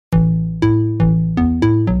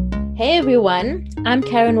Hey everyone, I'm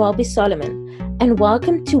Karen Walby Solomon, and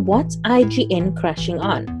welcome to What's IGN Crashing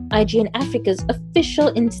On, IGN Africa's official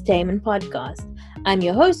entertainment podcast. I'm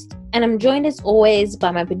your host, and I'm joined as always by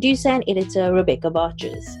my producer and editor, Rebecca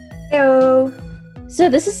Barches. Hello. So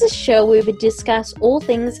this is a show where we discuss all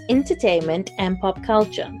things entertainment and pop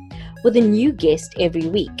culture, with a new guest every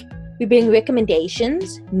week. We bring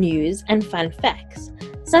recommendations, news, and fun facts,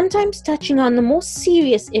 sometimes touching on the more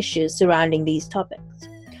serious issues surrounding these topics.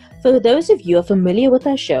 For those of you who are familiar with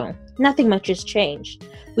our show, nothing much has changed.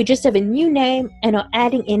 We just have a new name and are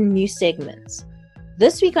adding in new segments.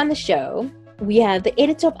 This week on the show, we have the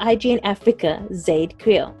editor of IGN Africa, Zaid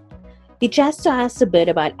Creel. He chats to us a bit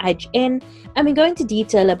about IGN, and we go into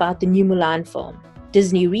detail about the new Mulan film,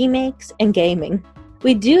 Disney remakes, and gaming.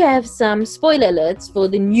 We do have some spoiler alerts for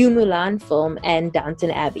the new Mulan film and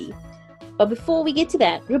Downton Abbey. But before we get to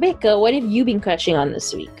that, Rebecca, what have you been crashing on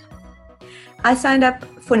this week? I signed up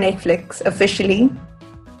for Netflix officially,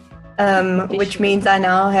 which means I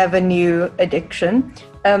now have a new addiction.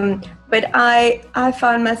 But I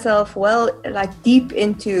found myself deep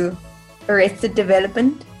into Arrested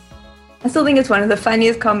Development. I still think it's one of the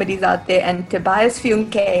funniest comedies out there, and Tobias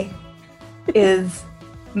Funke is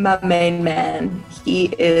my main man.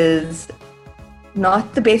 He is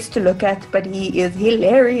not the best to look at, but he is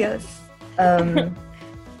hilarious.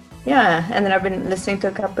 Yeah, and then I've been listening to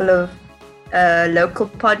a couple of local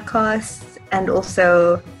podcasts and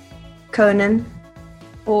also Conan.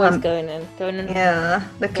 Always Conan. Yeah,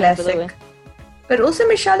 the classic. But also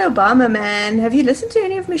Michelle Obama, man. Have you listened to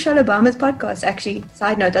any of Michelle Obama's podcasts? Actually,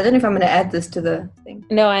 side note, I don't know if I'm going to add this to the thing.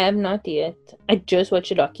 No, I have not yet. I just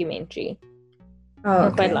watched a documentary. Oh, I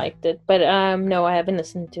quite liked it. But no, I haven't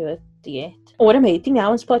listened to it yet. What I'm hating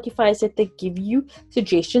now on Spotify is that they give you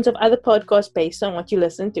suggestions of other podcasts based on what you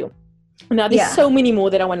listen to. Now, there's so many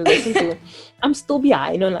more that I want to listen to. I'm still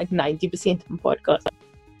behind on 90% of my podcast.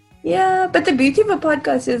 Yeah, but the beauty of a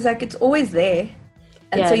podcast is it's always there.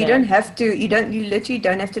 And so you literally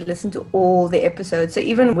don't have to listen to all the episodes. So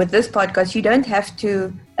even with this podcast, you don't have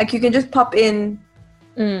to, you can just pop in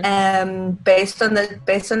based on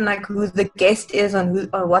who the guest is,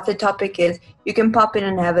 or what the topic is. You can pop in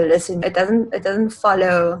and have a listen. It doesn't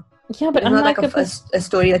follow. Yeah, but it's not a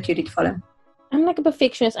story that you need to follow. I'm like a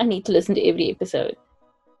perfectionist. I need to listen to every episode.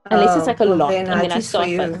 Unless it's a lot, and then I stop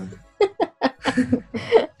it.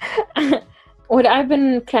 What I've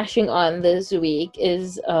been crashing on this week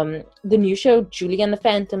is the new show Julie and the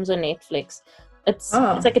Phantoms on Netflix. It's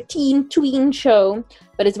like a tween show,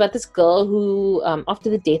 but it's about this girl who, after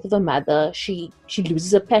the death of her mother, she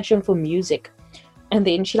loses her passion for music, and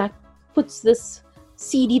then she puts this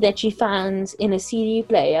CD that she finds in a CD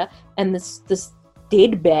player, and this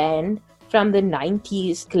dead band from the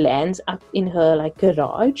 90s lands up in her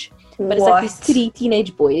garage. But it's these three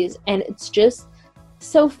teenage boys, and it's just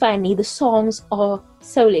so funny. The songs are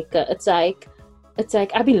so lekker. It's like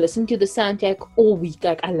I've been listening to the soundtrack all week.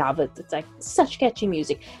 I love it. It's such catchy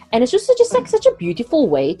music, and it's just such a beautiful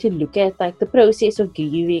way to look at the process of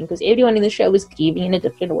grieving, because everyone in the show is grieving in a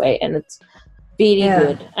different way, and it's very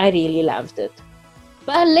good. I really loved it.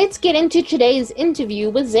 But let's get into today's interview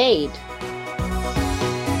with Zaid.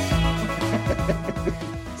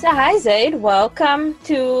 So hi Zaid, welcome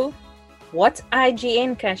to What's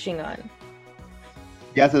IGN Crashing On.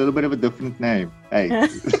 Yeah, it's a little bit of a different name. Hey,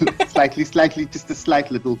 slightly, just a slight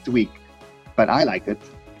little tweak. But I like it.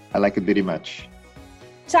 I like it very much.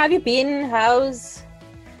 So have you been? How's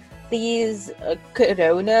these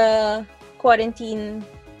corona quarantine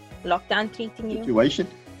lockdown treating you? Situation?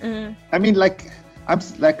 I mean,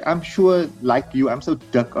 I'm sure, like you, I'm so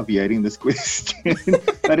duck of hearing this question.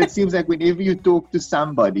 But it seems like whenever you talk to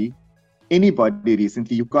somebody, anybody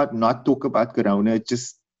recently, you can't not talk about corona. It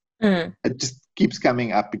just keeps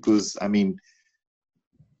coming up because,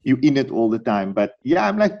 you're in it all the time. But yeah,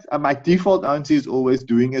 my default answer is always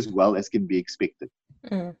doing as well as can be expected.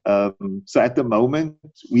 So at the moment,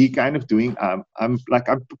 we kind of doing, I'm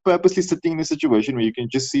purposely sitting in a situation where you can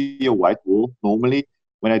just see a white wall. Normally,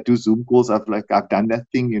 when I do Zoom calls, I've done that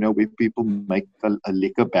thing, where people make a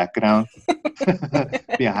liquor background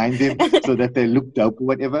behind them so that they look dope or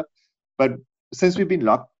whatever. But since we've been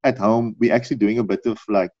locked at home, we're actually doing a bit of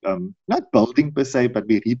not building per se, but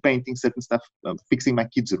we're repainting certain stuff, fixing my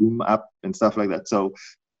kids' room up and stuff like that. So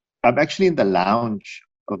I'm actually in the lounge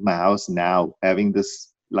of my house now, having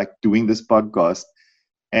this, doing this podcast.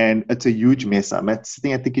 And it's a huge mess. I'm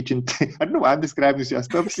sitting at the kitchen. I don't know why I'm describing this. I was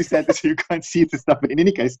purposely said this so you can't see the stuff. But in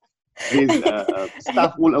any case, there's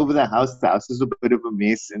stuff all over the house. The house is a bit of a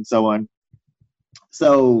mess and so on.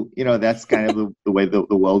 So, that's kind of the way the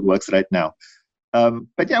world works right now.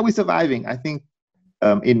 But yeah, we're surviving. I think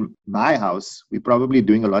in my house, we're probably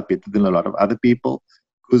doing a lot better than a lot of other people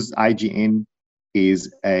because IGN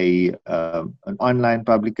is an online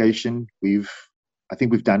publication. I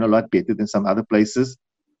think we've done a lot better than some other places.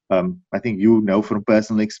 I think you know from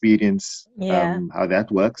personal experience how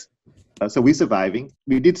that works. So we're surviving.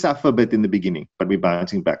 We did suffer a bit in the beginning, but we're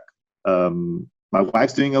bouncing back. My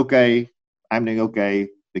wife's doing okay. I'm doing okay.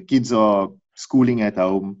 The kids are schooling at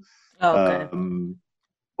home. Okay.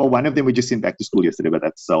 Well, one of them we just sent back to school yesterday, but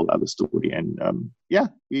that's a whole other story. And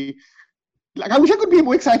I wish I could be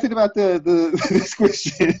more excited about this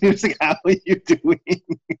question. It's like, how are you doing?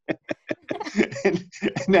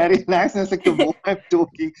 and I realized, I was like, the more I'm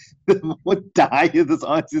talking, the more dire this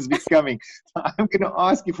answer is becoming. So I'm going to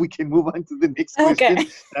ask if we can move on to the next question. Okay.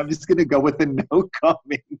 I'm just going to go with a no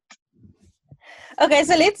comment. Okay,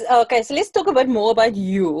 so let's talk a bit more about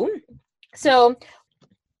you. So,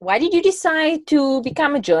 why did you decide to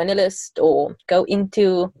become a journalist or go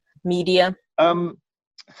into media?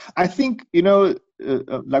 I think,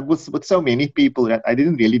 like with so many people, that I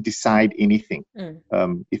didn't really decide anything.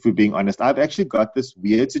 If we're being honest, I've actually got this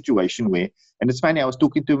weird situation where, and it's funny, I was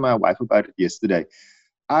talking to my wife about it yesterday.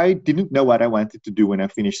 I didn't know what I wanted to do when I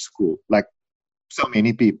finished school, like so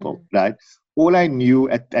many people, right? All I knew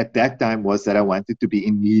at that time was that I wanted to be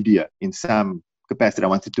in media in some capacity. I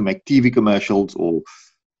wanted to make TV commercials or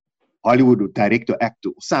Hollywood or direct or act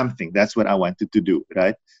or something. That's what I wanted to do,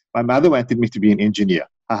 right? My mother wanted me to be an engineer.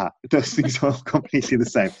 Those things are completely the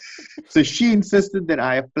same. So she insisted that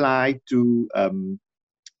I apply to the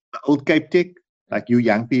old Cape Tech, like you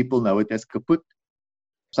young people know it as Kaput.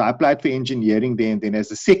 So I applied for engineering there, and then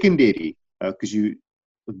as a secondary, because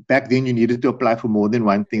back then you needed to apply for more than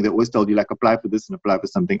one thing. They always told you, like, apply for this and apply for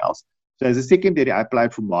something else. So as a secondary, I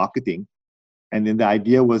applied for marketing. And then the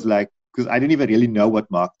idea was like, because I didn't even really know what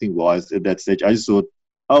marketing was at that stage. I just thought,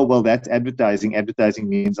 oh, well, that's advertising. Advertising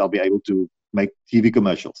means I'll be able to make TV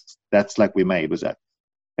commercials. That's like where my head was at.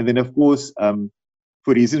 And then, of course,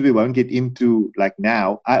 for reasons we won't get into like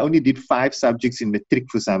now, I only did 5 subjects in matric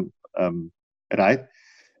for some, right?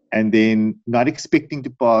 And then not expecting to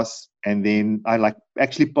pass. And then I like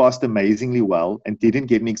actually passed amazingly well and didn't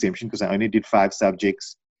get an exemption because I only did 5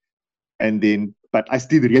 subjects. And then, but I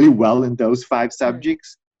did really well in those 5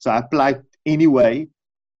 subjects. So I applied anyway.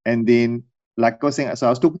 And then, like I was saying, so I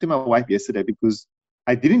was talking to my wife yesterday because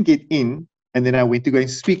I didn't get in. And then I went to go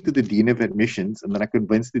and speak to the Dean of Admissions. And then I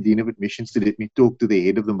convinced the Dean of Admissions to let me talk to the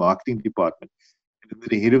head of the marketing department. And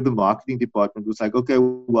the head of the marketing department was like, okay,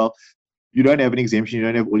 well, you don't have an exemption. You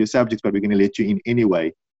don't have all your subjects, but we're going to let you in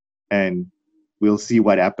anyway. And we'll see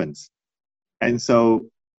what happens. And so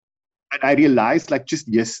and I realized like just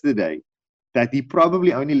yesterday that he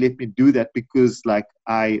probably only let me do that because like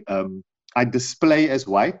I display as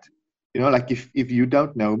white. Like if you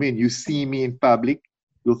don't know me and you see me in public,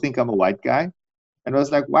 you'll think I'm a white guy. And I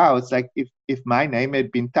was like, wow, it's like if my name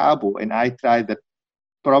had been Tabo and I tried that,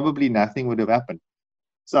 probably nothing would have happened.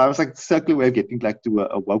 So I was like, circling way of getting like to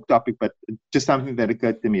a woke topic, but just something that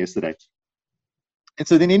occurred to me yesterday. And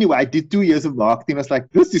so then anyway, I did 2 years of marketing. I was like,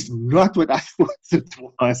 this is not what I thought it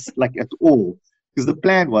was, like at all. Because the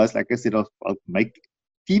plan was, like I said, I'll make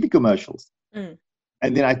TV commercials. And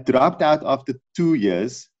then I dropped out after 2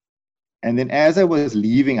 years. And then as I was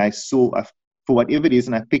leaving, I saw, for whatever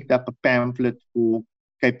reason, I picked up a pamphlet for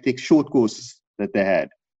Cape Tech short courses that they had.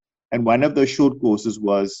 And one of those short courses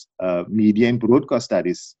was media and broadcast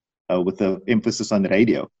studies with an emphasis on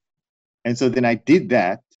radio. And so then I did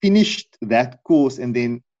that, finished that course, and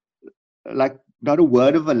then, like, not a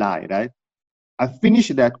word of a lie, right? I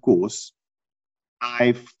finished that course.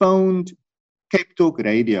 I phoned Cape Talk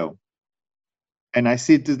Radio. And I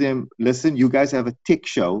said to them, listen, you guys have a tech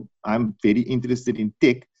show. I'm very interested in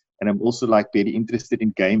tech. And I'm also like very interested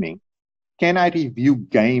in gaming. Can I review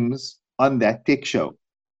games on that tech show?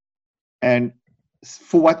 And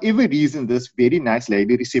for whatever reason, this very nice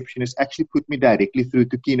lady receptionist actually put me directly through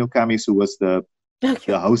to Kino Kamis, who was the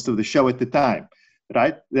host of the show at the time,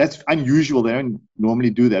 right? That's unusual. They don't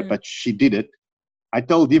normally do that, but she did it. I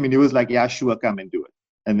told him and he was like, yeah, sure, come and do it.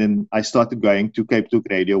 And then I started going to Cape Talk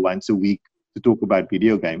Radio once a week to talk about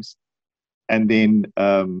video games. And then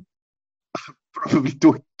probably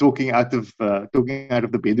talking out of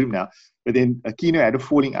the bedroom now. But then Kino had a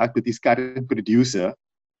falling out with his current producer.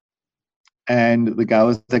 And the guy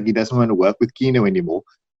was like, he doesn't want to work with Kino anymore.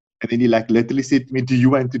 And then he like literally said to me, do you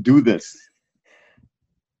want to do this?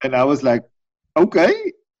 And I was like,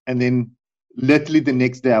 okay. And then literally the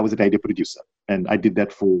next day I was a radio producer. And I did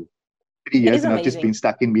that for 3 years. And I've just been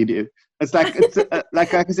stuck in media. It's like,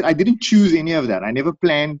 like I said, I didn't choose any of that. I never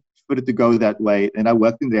planned for it to go that way. And I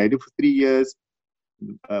worked in radio for 3 years.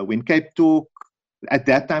 When Cape Talk at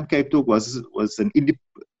that time, Cape Talk was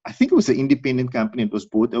I think it was an independent company. It was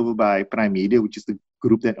bought over by Prime Media, which is the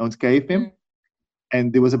group that owns KFM.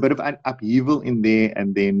 And there was a bit of an upheaval in there.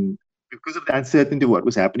 And then because of the uncertainty of what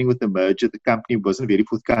was happening with the merger, the company wasn't very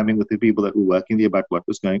forthcoming with the people that were working there about what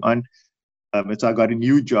was going on. And so I got a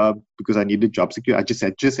new job because I needed job security.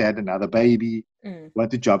 I just had another baby,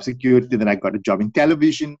 wanted job security. Then I got a job in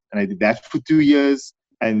television, and I did that for 2 years.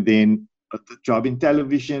 And then the job in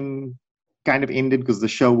television kind of ended because the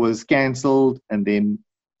show was cancelled. And then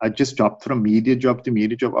I just dropped from media job to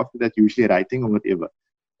media job after that, usually writing or whatever.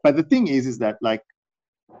 But the thing is that like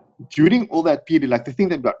during all that period, like the thing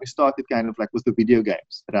that got me started kind of like was the video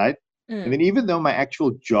games, right? And then even though my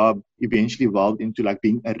actual job eventually evolved into like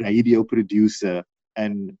being a radio producer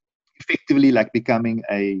and effectively like becoming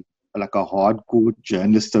a hardcore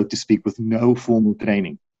journalist, so to speak, with no formal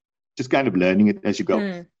training, just kind of learning it as you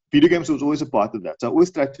go. Video games was always a part of that. So I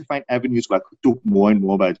always tried to find avenues where I could talk more and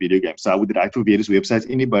more about video games. So I would write for various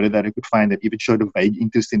websites, anybody that I could find that even showed a vague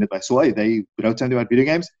interest in it. I saw, hey, they wrote something about video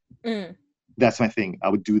games. That's my thing. I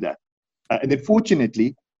would do that. And then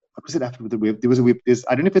fortunately, what was it after the web? There was a web,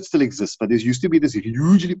 I don't know if it still exists, but there used to be this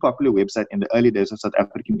hugely popular website in the early days of South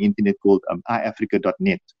African internet called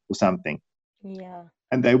iAfrica.net or something. Yeah.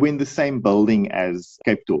 And they were in the same building as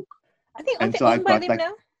Cape Talk. I think owned by them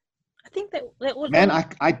now? I think that was... Man,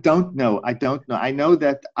 I don't know. I know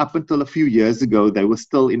that up until a few years ago, they were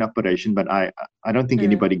still in operation, but I don't think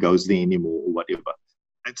anybody goes there anymore or whatever.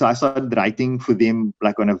 And so I started writing for them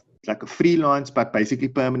like on a freelance, but basically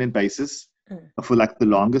permanent basis for like the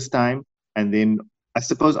longest time. And then I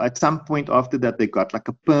suppose at some point after that, they got like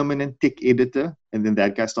a permanent tech editor. And then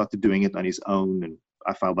that guy started doing it on his own. And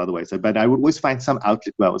I fell by the wayside. But I would always find some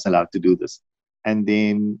outlet where I was allowed to do this. And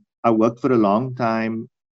then I worked for a long time,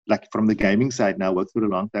 like from the gaming side now, I worked for a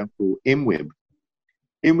long time for MWeb.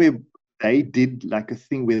 MWeb, they did like a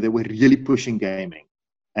thing where they were really pushing gaming.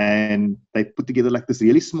 And they put together like this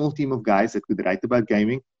really small team of guys that could write about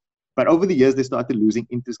gaming. But over the years, they started losing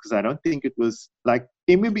interest because I don't think it was like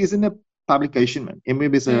MWeb isn't a publication, man.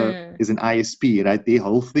 MWeb is an ISP, right? The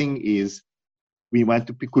whole thing is we want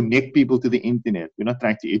to connect people to the internet. We're not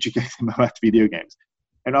trying to educate them about video games.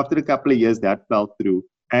 And after a couple of years, that fell through.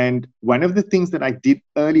 And one of the things that I did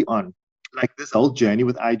early on, like this whole journey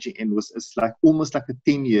with IGN it's like almost like a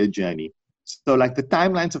 10-year journey. So like the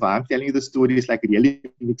timelines of how I'm telling you the story is like really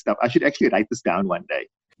mixed up. I should actually write this down one day.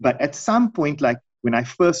 But at some point, like when I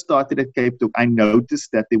first started at Cape Talk, I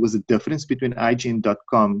noticed that there was a difference between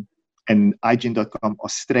IGN.com and IGN.com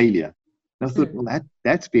Australia. And I thought, well,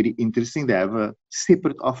 that's very interesting. They have a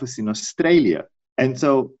separate office in Australia. And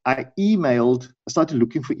so I started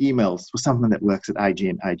looking for emails for someone that works at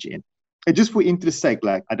IGN. And just for interest's sake,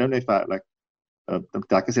 like, I don't know if like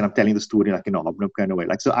I said, I'm telling the story like in a hobnob kind of way.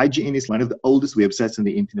 Like, so IGN is one of the oldest websites on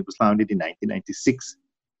the internet. It was founded in 1996,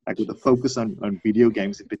 like with a focus on video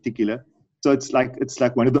games in particular. So it's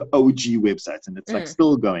like one of the OG websites, and it's like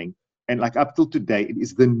still going. And like up till today, it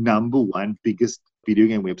is the number one biggest video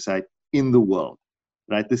game website in the world,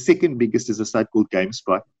 right? The second biggest is a site called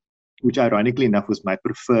GameSpot, which ironically enough was my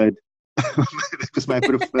preferred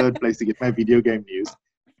place to get my video game news.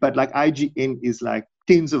 But like IGN is like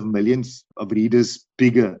tens of millions of readers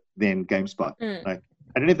bigger than GameSpot. Like,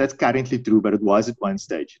 I don't know if that's currently true, but it was at one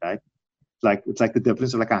stage, right? It's like the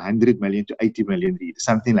difference of like 100 million to 80 million readers,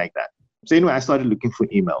 something like that. So anyway, I started looking for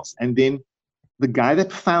emails. And then the guy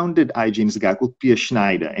that founded IGN is a guy called Pierre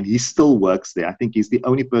Schneider, and he still works there. I think he's the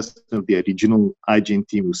only person of the original IGN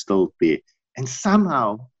team who's still there. And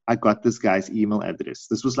somehow I got this guy's email address.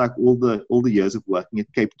 This was like all the years of working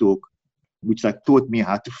at Cape Talk, which like taught me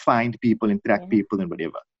how to find people and track people and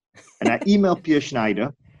whatever. And I emailed Pierre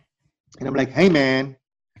Schneider, and I'm like, hey, man.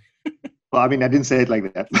 Well, I mean, I didn't say it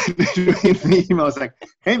like that. In the email, I was like,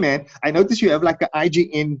 hey, man, I noticed you have like an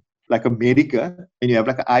IGN, like America, and you have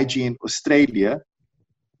like an IGN Australia.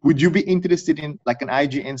 Would you be interested in like an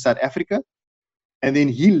IGN South Africa? And then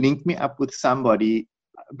he linked me up with somebody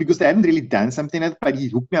because they hadn't really done something like that, but he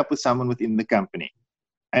hooked me up with someone within the company.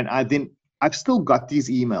 And I've still got these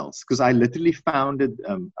emails because I literally founded,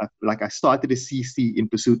 I started a CC in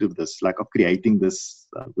pursuit of this, like of creating this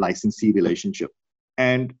licensee relationship.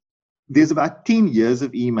 And there's about 10 years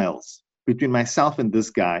of emails between myself and this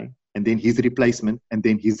guy, and then his replacement, and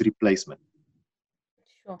then his replacement,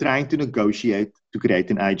 trying to negotiate to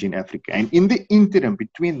create an IGN Africa. And in the interim,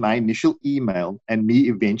 between my initial email and me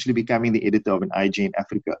eventually becoming the editor of an IGN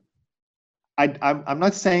Africa, I'm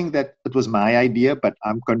not saying that it was my idea, but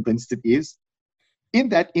I'm convinced it is. In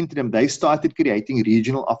that interim, they started creating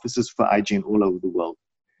regional offices for IGN all over the world.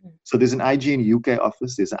 So there's an IGN UK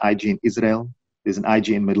office, there's an IGN Israel, there's an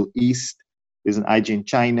IGN Middle East, There's an IGN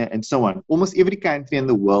China, and so on. Almost every country in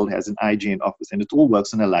the world has an IGN office, and it all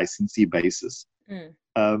works on a licensee basis.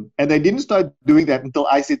 And they didn't start doing that until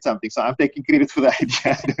I said something. So I'm taking credit for the idea.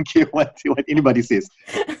 I don't care what anybody says.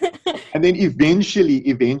 And then eventually,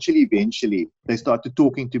 they started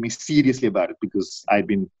talking to me seriously about it because I'd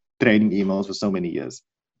been trading emails for so many years.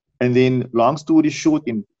 And then, long story short,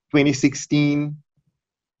 in 2016,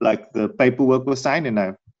 like the paperwork was signed, and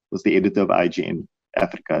I was the editor of IGN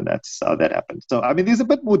Africa, and that's how that happened. So, I mean, there's a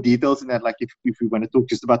bit more details in that. Like, if we want to talk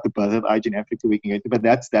just about the birth of IGN Africa, we can get to, but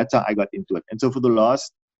that's how I got into it. And so, for the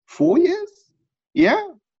last 4 years,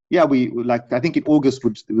 we like, I think in August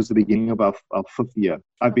it was the beginning of our 5th year.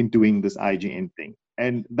 I've been doing this IGN thing,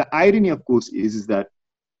 and the irony, of course, is that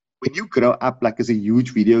when you grow up like as a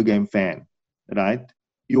huge video game fan, right?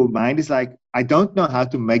 Your mind is like, I don't know how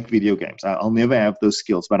to make video games. I'll never have those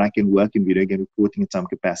skills, but I can work in video game reporting in some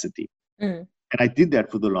capacity. And I did that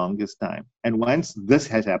for the longest time. And once this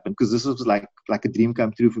has happened, because this was like a dream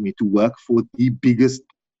come true for me to work for the biggest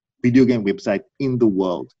video game website in the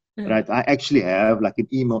world, right? I actually have like an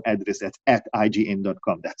email address that's at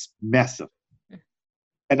IGN.com. That's massive.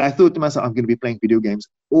 And I thought to myself, I'm going to be playing video games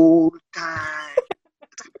all the time.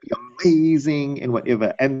 It's going to be amazing and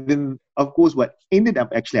whatever. And then, of course, what ended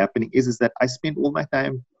up actually happening is that I spent all my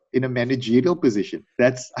time in a managerial position.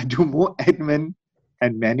 I do more admin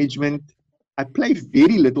and management. I play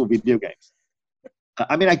very little video games.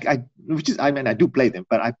 I do play them,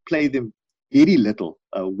 but I play them very little,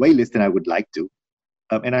 way less than I would like to.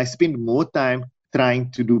 And I spend more time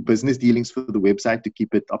trying to do business dealings for the website to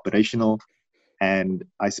keep it operational. And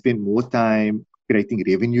I spend more time creating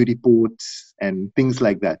revenue reports and things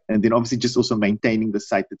like that. And then obviously just also maintaining the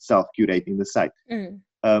site itself, curating the site.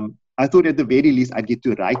 I thought at the very least I'd get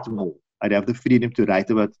to write more. I'd have the freedom to write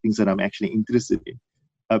about things that I'm actually interested in.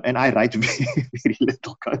 And I write very, very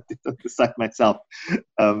little content on the site myself,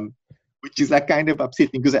 which is like kind of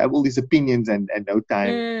upsetting because I have all these opinions and no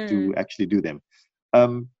time to actually do them.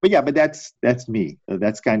 But that's me.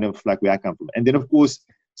 That's kind of like where I come from. And then, of course,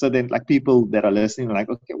 so then like people that are listening are like,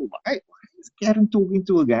 okay, well, why is Karen talking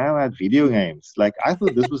to a guy about video games? Like, I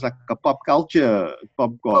thought this was like a pop culture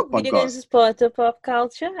podcast. Video games is part of pop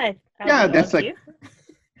culture.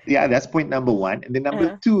 That's point number one. And then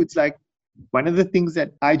number two, it's like, one of the things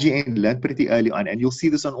that IGN learned pretty early on, and you'll see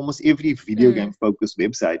this on almost every video game focused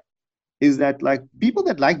website, is that like people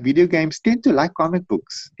that like video games tend to like comic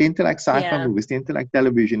books, tend to like sci-fi movies, tend to like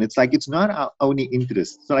television. It's like, it's not our only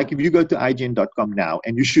interest. So like if you go to IGN.com now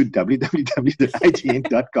and you shoot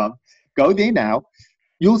www.ign.com, go there now,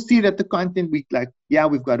 you'll see that the content we've got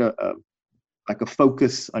a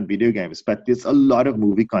focus on video games, but there's a lot of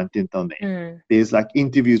movie content on there. There's like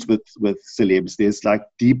interviews with celebs. There's like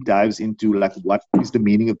deep dives into like what is the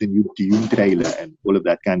meaning of the new Dune trailer and all of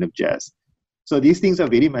that kind of jazz. So these things are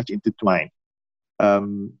very much intertwined.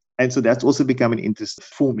 And so that's also become an interest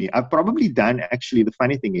for me. I've probably done, actually, the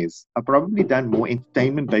funny thing is, I've probably done more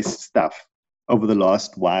entertainment-based stuff over the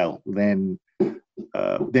last while than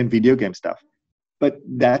video game stuff. But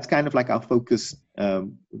that's kind of like our focus, how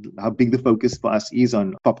big the focus for us is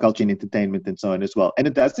on pop culture and entertainment and so on as well. And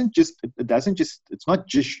it's not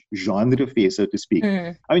just genre fair, so to speak.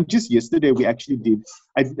 I mean, just yesterday we actually did,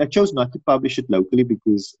 I chose not to publish it locally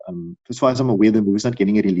because as far as I'm aware, the movie's not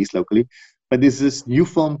getting a release locally. But there's this new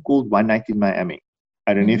film called One Night in Miami.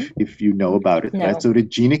 I don't know if you know about it. No. Right? So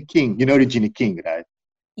Regina King, you know Regina King, right?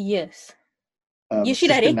 Yes. She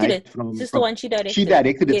directed it. This is the one she directed. She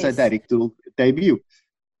directed it, so directorial debut.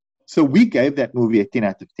 So we gave that movie a 10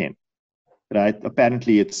 out of 10, right?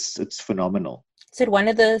 Apparently it's phenomenal. Is it one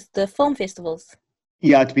of the film festivals?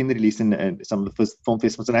 Yeah, it's been released in some of the first film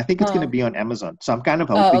festivals, and I think it's going to be on Amazon. So I'm kind of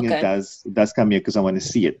hoping it does come here because I want to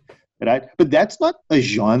see it, right? But that's not a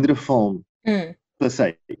genre film per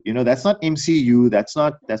se. You know, that's not MCU. That's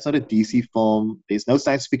not a DC film. There's no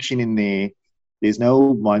science fiction in there. There's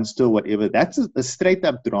no monster, whatever. That's a straight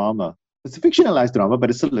up drama. It's a fictionalized drama, but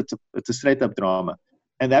it's a straight up drama.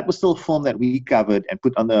 And that was still a film that we covered and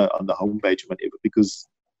put on the homepage or whatever, because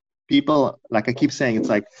people, like I keep saying, it's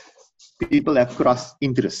like people have cross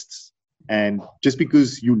interests. And just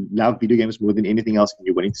because you love video games more than anything else and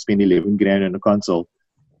you're willing to spend 11 grand on a console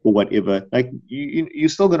or whatever, like you're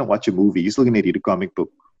still going to watch a movie. You're still going to read a comic book.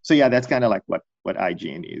 So yeah, that's kind of like what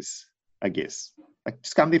IGN is, I guess. Like,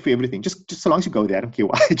 just come there for everything. Just so long as you go there, I don't care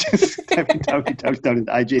why. Just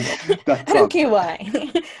www.ign.com. I don't care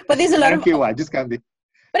why. But there's a lot I don't care why. Just come there.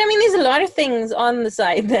 But I mean, there's a lot of things on the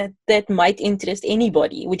site that might interest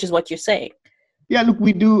anybody, which is what you're saying. Yeah, look,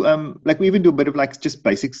 we do, we even do a bit of like just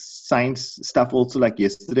basic science stuff also. Like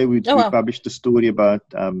yesterday, we published a story about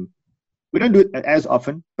We don't do it as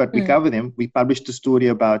often, but we cover them. We published a story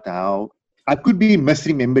about how, I could be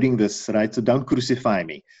misremembering this, right? So don't crucify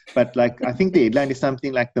me. But like, I think the headline is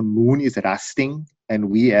something like the moon is rusting and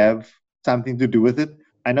we have something to do with it.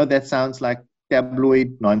 I know that sounds like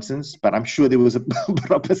tabloid nonsense, but I'm sure there was a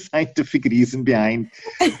proper scientific reason behind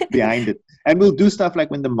it. And we'll do stuff like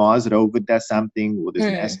when the Mars rover does something, or there's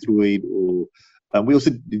an asteroid, or we also,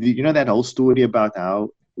 that whole story about how,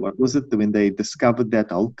 what was it, when they discovered that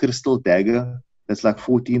whole crystal dagger that's like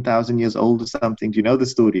 14,000 years old or something? Do you know the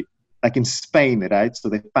story? Like in Spain, right? So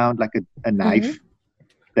they found like a knife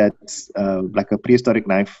that's like a prehistoric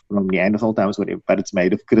knife from Neanderthal times, whatever, but it's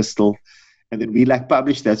made of crystal. And then we like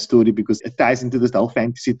published that story because it ties into this whole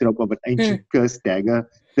fantasy trope of an ancient cursed dagger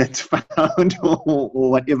that's found or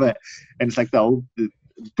whatever. And it's like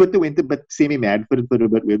Twitter went a bit semi-mad for it for a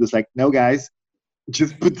bit, where it was like, no guys,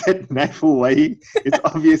 just put that knife away. It's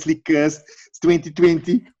obviously cursed. It's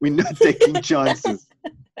 2020. We're not taking chances.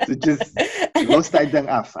 So just los tayo dang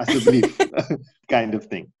af, asseblief, kind of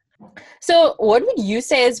thing. So what would you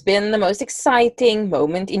say has been the most exciting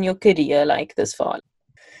moment in your career like this far?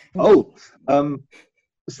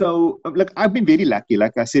 So like, I've been very lucky.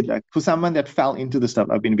 Like I said, like for someone that fell into the stuff,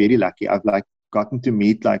 I've been very lucky. I've like gotten to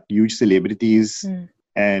meet like huge celebrities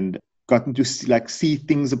and gotten to see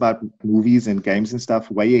things about movies and games and stuff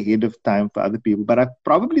way ahead of time for other people. But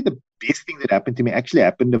probably the best thing that happened to me actually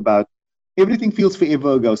happened about, everything feels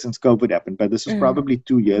forever ago since COVID happened, but this was probably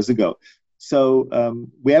 2 years ago. So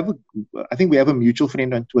I think we have a mutual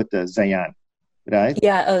friend on Twitter, Zayan, right?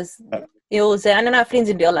 Yeah, Zayan and our friends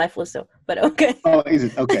in real life also, but okay. Oh, is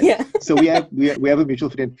it? Okay. Yeah. So we have a mutual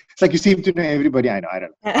friend. It's like you seem to know everybody I know. I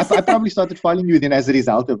don't know. I probably started following you then as a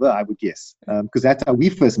result of her, I would guess, because that's how we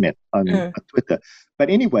first met on Twitter. But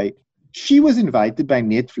anyway, she was invited by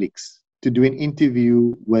Netflix to do an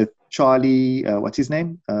interview with Charlie, what's his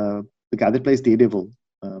name? The guy that plays Daredevil.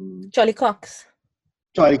 Charlie Cox.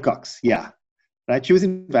 Charlie Cox, yeah. Right. She was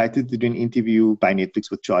invited to do an interview by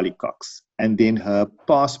Netflix with Charlie Cox. And then her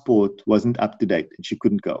passport wasn't up to date and she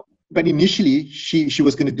couldn't go. But initially, she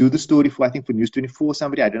was going to do the story for, I think, for News 24,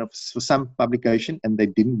 somebody, I don't know, for some publication, and they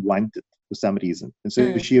didn't want it for some reason. And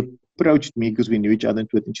so she approached me because we knew each other on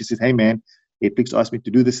Twitter, and she says, hey, man, Netflix asked me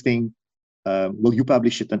to do this thing. Will you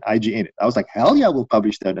publish it on IGN? I was like, hell yeah, we'll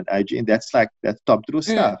publish that on IGN. That's top drawer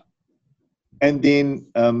stuff. And then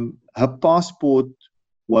her passport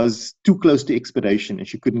was too close to expiration and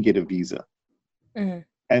she couldn't get a visa.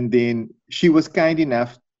 And then she was kind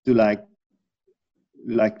enough to like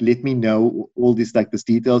let me know all this, like this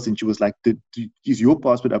details. And she was like, is your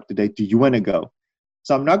passport up to date? Do you want to go?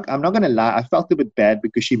 So I'm not going to lie. I felt a bit bad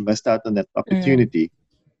because she missed out on that opportunity,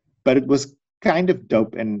 but it was kind of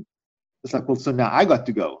dope. And it's like, well, so now I got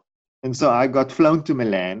to go. And so I got flown to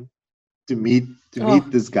Milan to meet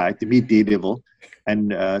this guy, to meet Daredevil,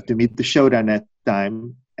 and to meet the showrunner at the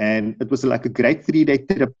time. And it was like a great 3-day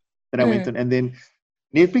trip that I went on. And then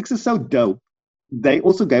Netflix is so dope. They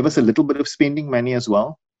also gave us a little bit of spending money as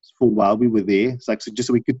well for while we were there. It's like, so just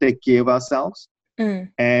so we could take care of ourselves.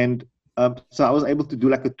 And so I was able to do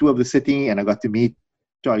like a tour of the city, and I got to meet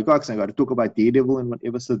Charlie Cox, and I got to talk about Daredevil and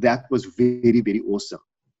whatever. So that was very, very awesome.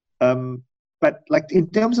 But like in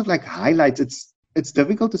terms of like highlights, it's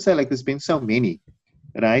difficult to say. Like there's been so many,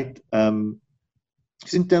 right?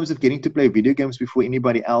 Just in terms of getting to play video games before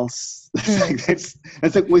anybody else, that's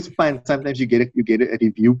like always fun. Sometimes you get a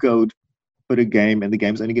review code for a game, and the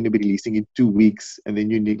game's only going to be releasing in 2 weeks, and then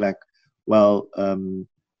you need like, well,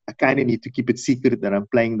 I kind of need to keep it secret that I'm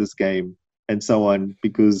playing this game and so on,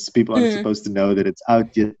 because people aren't supposed to know that it's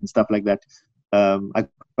out yet and stuff like that. I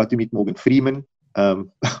got to meet Morgan Freeman,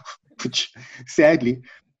 which sadly,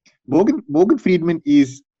 Morgan Freeman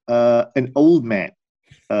is an old man,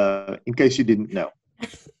 in case you didn't know.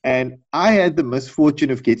 And I had the misfortune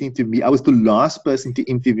of getting to meet. I was the last person to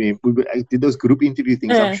interview him. I did those group interview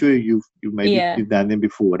things. I'm sure you've done them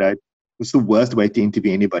before, right? It's the worst way to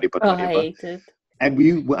interview anybody, but whatever. I hate it. And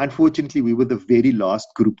unfortunately, we were the very last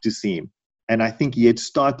group to see him. And I think he had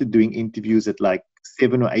started doing interviews at like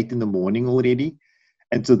 7 or 8 in the morning already.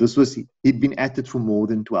 And so he'd been at it for more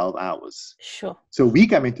than 12 hours. Sure. So we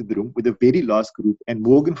come into the room with the very last group, and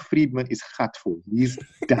Morgan Freeman is gatful. He's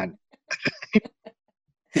done.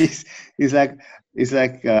 He's like,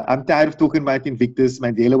 I'm tired of talking about Invictus.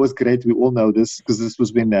 Mandela was great. We all know this because this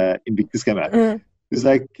was when Invictus came out. It's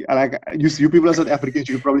like you people are South Africans.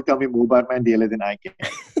 You can probably tell me more about Mandela than I can.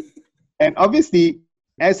 And obviously,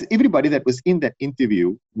 as everybody that was in that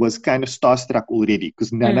interview was kind of starstruck already,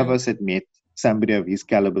 because none of us had met somebody of his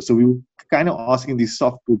caliber. So we were kind of asking these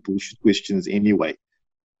softball bullshit questions anyway.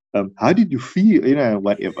 How did you feel?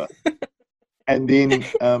 Whatever. And then,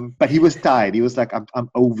 but he was tired. He was like, I'm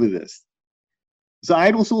over this. So I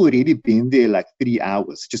had also already been there like 3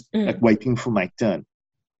 hours, just like waiting for my turn.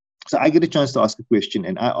 So I get a chance to ask a question,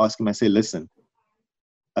 and I ask him, I say, listen,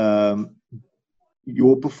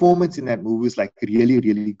 your performance in that movie is like really,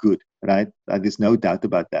 really good, right? There's no doubt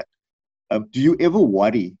about that. Do you ever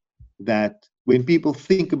worry that when people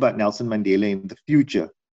think about Nelson Mandela in the future,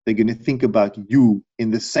 they're going to think about you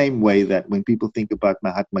in the same way that when people think about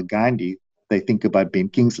Mahatma Gandhi, they think about Ben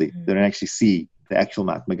Kingsley. They don't actually see the actual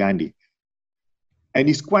Mahatma Gandhi. And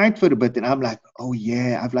he's quiet for a bit, and I'm like, oh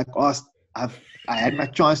yeah, I had my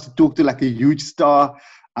chance to talk to like a huge star.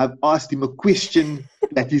 I've asked him a question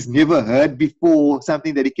that he's never heard before,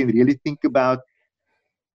 something that he can really think about.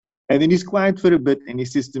 And then he's quiet for a bit, and he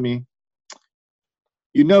says to me,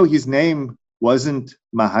 you know, his name wasn't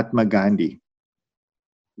Mahatma Gandhi.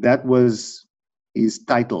 That was his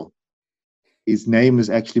title. His name is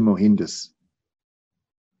actually Mohindas.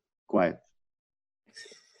 Quiet.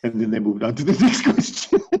 And then they moved on to the next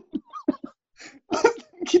question.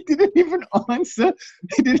 He didn't even answer.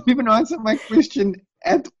 He didn't even answer my question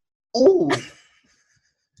at all.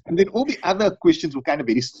 And then all the other questions were kind of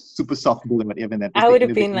very super softball and whatever. And that was I would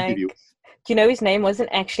have been like, you know, his name wasn't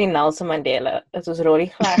actually Nelson Mandela. It was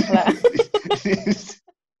Rory Glagla.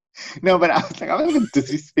 No, but I was like, I'm not going to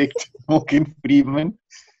disrespect Morgan Freeman.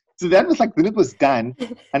 So that was like, when it was done,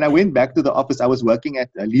 and I went back to the office. I was working at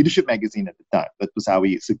Leadership Magazine at the time. That was how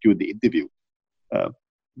we secured the interview.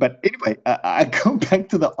 But anyway, I go back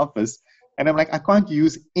to the office, and I'm like, I can't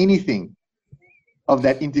use anything of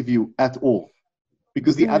that interview at all,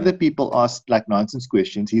 because the other people asked like nonsense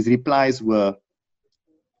questions. His replies were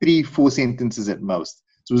 3-4 sentences at most.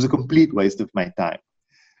 So it was a complete waste of my time.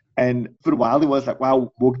 And for a while, there was like,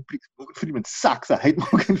 wow, Morgan Freeman sucks. I hate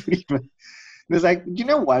Morgan Freeman. And it's like, you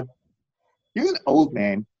know what? He was an old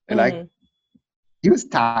man. And like, he was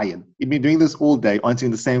tired. He'd been doing this all day,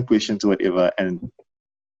 answering the same questions or whatever. And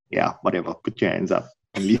yeah, whatever. Put your hands up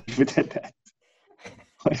and leave it at that.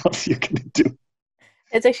 What else are you going to do?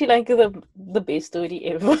 It's actually like the best story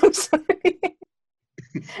ever. I'm sorry.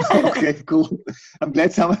 Okay, cool. I'm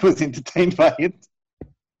glad someone was entertained by it.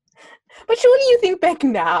 But surely you think back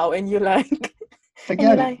now and you're like...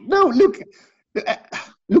 No,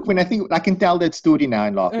 look, when I think, I can tell that story now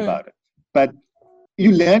and laugh about it. But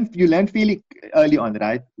you learn fairly early on,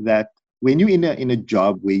 right, that when you're in a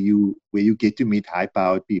job where you get to meet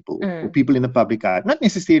high-powered people, or people in the public eye, not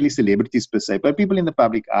necessarily celebrities per se, but people in the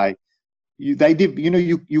public eye, you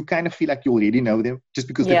kind of feel like you already know them just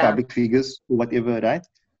because they're public figures or whatever, right?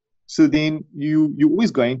 So then you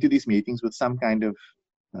always go into these meetings with some kind of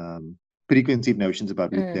preconceived notions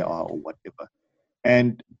about who they are or whatever.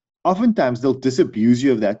 And oftentimes they'll disabuse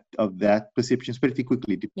you of that perceptions pretty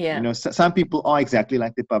quickly. Yeah. You know, some people are exactly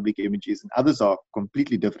like their public images, and others are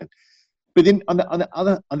completely different. But then on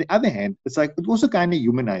the other hand, it's like it also kind of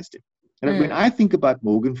humanized him. And when I think about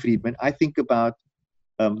Morgan Freeman, I think about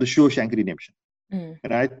The Shawshank Redemption.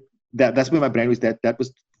 Right? That's where my brain was. That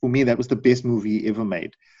was, for me, that was the best movie he ever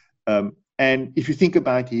made. And if you think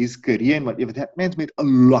about his career and whatever, that man's made a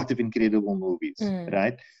lot of incredible movies,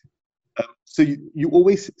 right? So you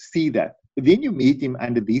always see that. But then you meet him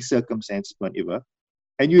under these circumstances, whatever,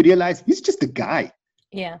 and you realize he's just a guy.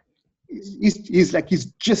 Yeah. He's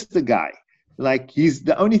just a guy. Like, he's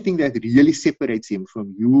the only thing that really separates him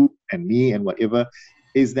from you and me and whatever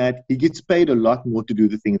is that he gets paid a lot more to do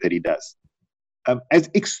the things that he does. As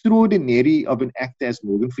extraordinary of an actor as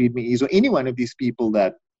Morgan Freeman is, or any one of these people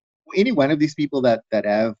that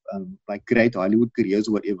have like great Hollywood careers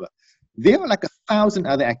or whatever, there are like 1,000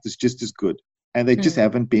 other actors just as good, and they just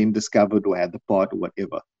haven't been discovered or had the part or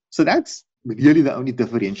whatever. So that's really the only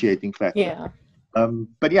differentiating factor. Yeah.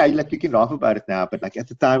 But yeah, like, you can laugh about it now, but like at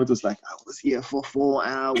the time it was like, I was here for 4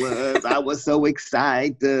 hours. I was so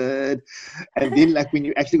excited. And then like when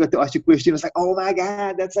you actually got to ask your question, it was like, oh my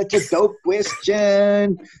God, that's such a dope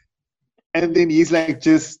question. And then he's like,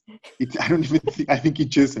 I think he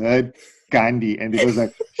just heard Gandhi, and it was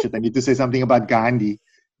like, shit, I need to say something about Gandhi.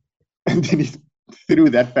 And then he threw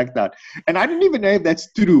that fact out. And I don't even know if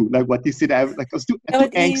that's true, like what he said. I was too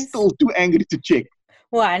angry to check.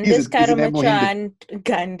 One, this Karamachan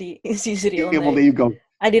Gandhi is his real name. Well, there you go.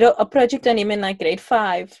 I did a project on him in like grade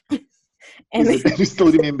 5. And I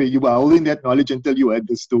still remember you were holding that knowledge until you heard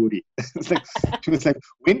the story. She was like,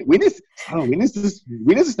 when is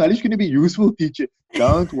this knowledge going to be useful, teacher?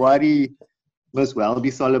 Don't worry, Miss Welby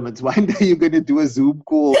Solomons. One day you're going to do a Zoom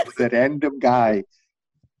call with a random guy,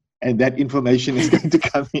 and that information is going to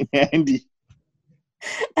come in handy.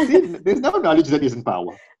 See, there's no knowledge that isn't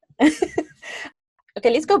power. Okay,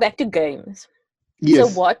 let's go back to games. So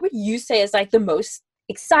what would you say is like the most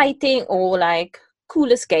exciting or like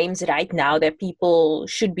coolest games right now that people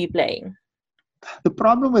should be playing? The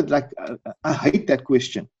problem with I hate that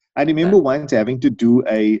question. I remember once having to do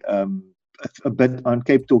a bit on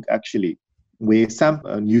Cape Talk actually, where some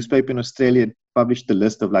newspaper in Australia published the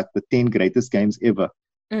list of like the 10 greatest games ever.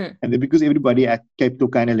 And then because everybody at Cape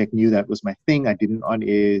Talk kind of like knew that was my thing, I did an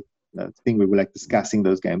on-air thing where we were like discussing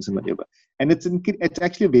those games and whatever. And it's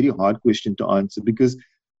actually a very hard question to answer because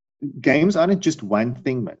games aren't just one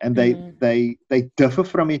thing, man, and they differ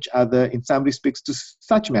from each other in some respects to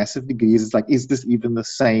such massive degrees. It's like, is this even the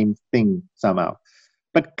same thing somehow?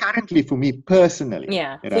 But currently, for me personally,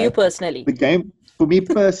 for you personally,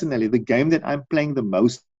 the game that I'm playing the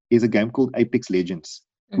most is a game called Apex Legends,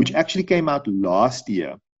 which actually came out last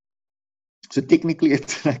year. So technically, it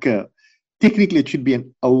should be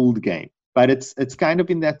an old game, but it's kind of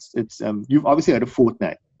in that you've obviously heard of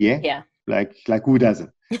Fortnite, yeah. Like who doesn't?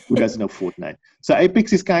 Who doesn't know Fortnite? So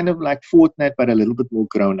Apex is kind of like Fortnite, but a little bit more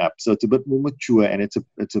grown up. So it's a bit more mature, and it's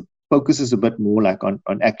a focuses a bit more like on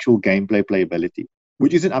actual gameplay playability.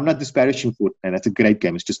 Which isn't, I'm not disparaging Fortnite. That's a great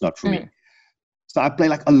game. It's just not for me. So I play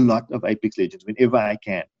like a lot of Apex Legends whenever I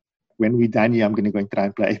can. When we're done here, I'm going to go and try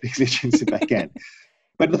and play Apex Legends if I can.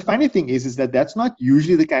 But the funny thing is that that's not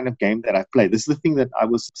usually the kind of game that I play. This is the thing that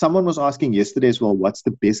someone was asking yesterday as well, what's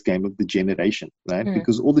the best game of the generation, right?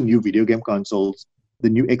 Because all the new video game consoles, the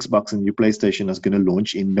new Xbox and new PlayStation is going to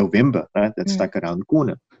launch in November, right? That's like around the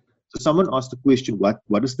corner. So someone asked the question, what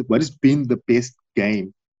has been the best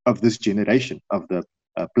game of this generation, of the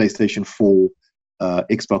PlayStation 4,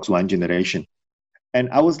 Xbox One generation? And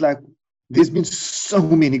I was like, there's been so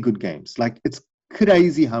many good games. Like, it's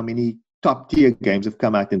crazy how many top-tier games have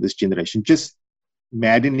come out in this generation. Just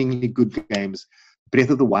maddeningly good games. Breath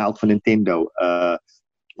of the Wild for Nintendo.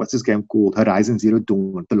 What's this game called? Horizon Zero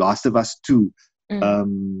Dawn. The Last of Us 2.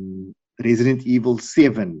 Resident Evil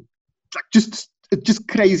 7. It's just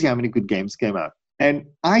crazy how many good games came out. And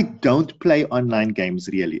I don't play online games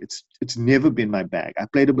really. It's never been my bag. I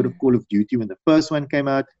played a bit of Call of Duty when the first one came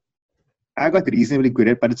out. I got reasonably good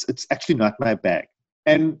at it, but it's actually not my bag.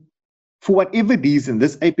 And for whatever reason,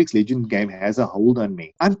 this Apex Legends game has a hold on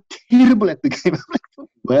me. I'm terrible at the game. I'm like the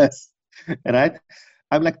worst. Right?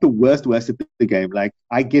 I'm like the worst at the game. Like,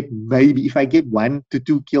 I get maybe, if I get 1 to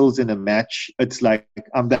 2 kills in a match, it's like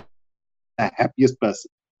I'm the happiest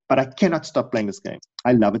person. But I cannot stop playing this game.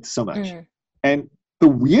 I love it so much. And the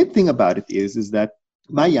weird thing about it is that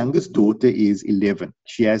my youngest daughter is 11.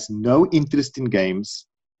 She has no interest in games,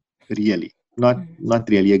 really. Not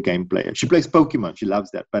really a game player. She plays Pokemon. She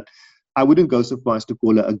loves that. But I wouldn't go so far as to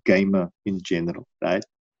call her a gamer in general, right?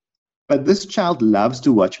 But this child loves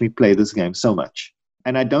to watch me play this game so much.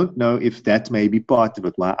 And I don't know if that may be part of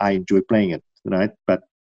it, why I enjoy playing it, right? But,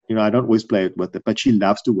 I don't always play it with her. But she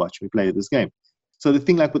loves to watch me play this game. So the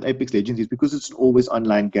thing like with Apex Legends is because it's an always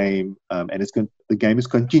online game, and the game is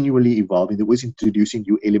continually evolving. They're always introducing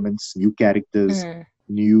new elements, new characters,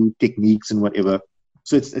 new techniques and whatever.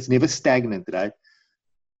 So it's never stagnant, right?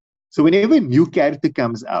 So whenever a new character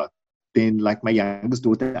comes out, then like my youngest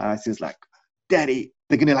daughter asks, like, Daddy,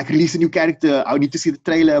 they're going to like release a new character. I need to see the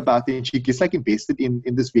trailer about it. And she gets like invested in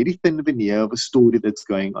this very thin veneer of a story that's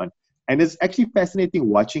going on. And it's actually fascinating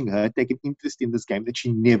watching her take an interest in this game that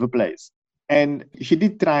she never plays. And she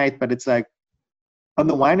did try it, but it's like, on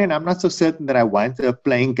the one hand, I'm not so certain that I want her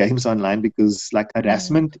playing games online because like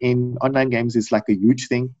harassment in online games is like a huge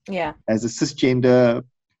thing. Yeah. As a cisgender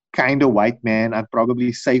kind of white man, I'm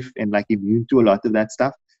probably safe and like immune to a lot of that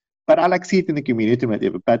stuff. But I like see it in the community and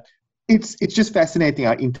whatever. But it's just fascinating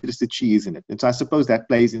how interested she is in it. And so I suppose that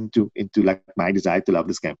plays into like my desire to love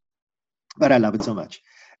this game. But I love it so much.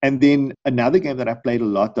 And then another game that I played a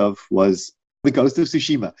lot of was the Ghost of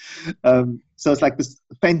Tsushima. So it's like this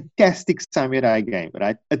fantastic samurai game,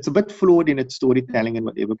 right? It's a bit flawed in its storytelling and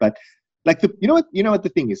whatever, but like you know what the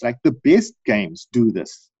thing is, like the best games do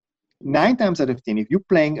this. 9 times out of 10, if you're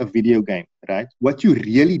playing a video game, right, what you're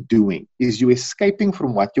really doing is you're escaping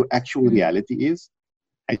from what your actual reality is,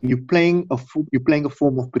 and you're playing a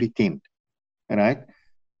form of pretend, right?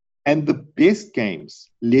 And the best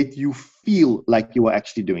games let you feel like you are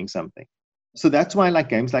actually doing something. So that's why like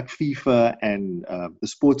games like FIFA and the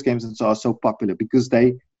sports games and so are so popular, because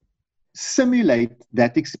they simulate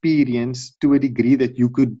that experience to a degree that you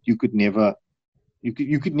could never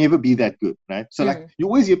be that good, right? So like you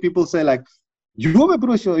always hear people say like, "You my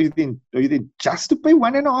bro, are you then just to pay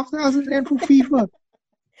 1,500 rand for FIFA?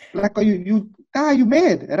 Like are you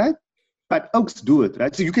mad, right?" But oaks do it,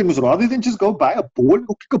 right? So you can rather than just go buy a ball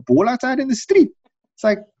or kick a ball outside in the street. It's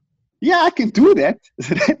like, yeah, I can do that.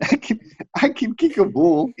 I can kick a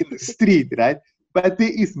ball in the street, right? But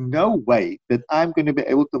there is no way that I'm going to be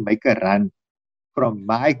able to make a run from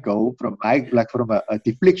my goal, from a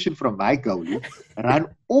deflection from my goalie, run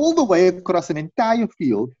all the way across an entire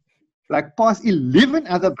field, like past 11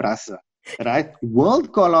 other Brassa, right?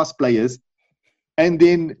 World class players, and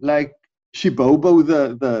then like Shibobo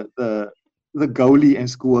the goalie and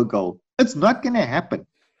score a goal. It's not going to happen.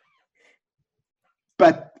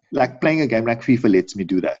 But like playing a game like FIFA lets me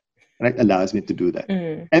do that. Right? Allows me to do that.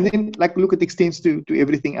 And then like look, it extends to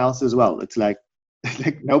everything else as well. It's like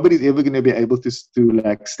nobody's ever going to be able to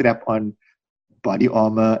like strap on body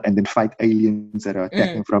armor and then fight aliens that are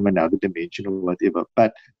attacking from another dimension or whatever.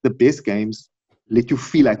 But the best games let you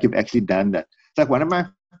feel like you've actually done that. It's like one of my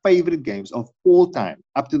favorite games of all time.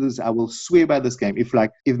 Up to this, I will swear by this game. If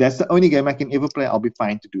that's the only game I can ever play, I'll be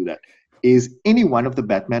fine to do that. Is any one of the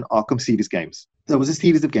Batman Arkham series games. There was a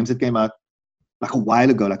series of games that came out like a while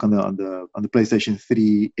ago, like on the PlayStation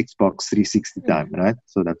 3, Xbox 360 time, right?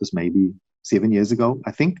 So that was maybe 7 years ago,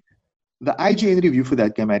 I think. The IGN review for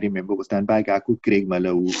that game, I remember, was done by a guy called Craig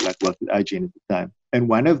Miller, who worked with IGN at the time. And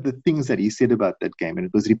one of the things that he said about that game, and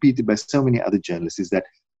it was repeated by so many other journalists, is that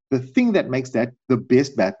the thing that makes that the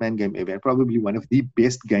best Batman game ever, and probably one of the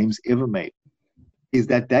best games ever made, is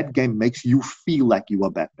that game makes you feel like you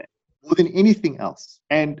are Batman more than anything else.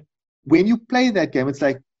 And when you play that game, it's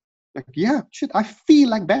like yeah, shit, I feel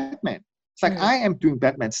like Batman. It's like I am doing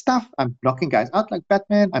Batman stuff. I'm knocking guys out like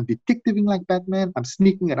Batman. I'm detectiving like Batman. I'm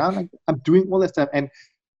sneaking around like I'm doing all that stuff. And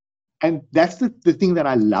that's the thing that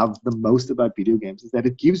I love the most about video games, is that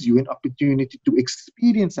it gives you an opportunity to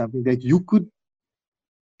experience something that you could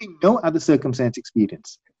in no other circumstance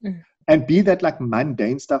experience. And be that like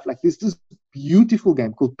mundane stuff. Like this beautiful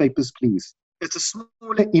game called Papers, Please. It's a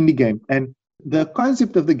smaller indie game. And the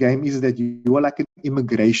concept of the game is that you are like an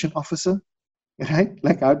immigration officer, right?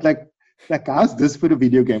 Like how's this for a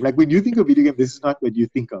video game? Like when you think of video game, this is not what you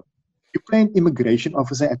think of. You play an immigration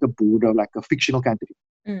officer at the border, like a fictional country.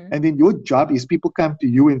 And then your job is people come to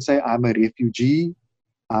you and say, I'm a refugee,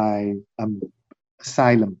 I'm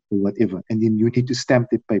asylum or whatever. And then you need to stamp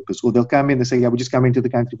their papers. Or they'll come in and say, yeah, we're just coming to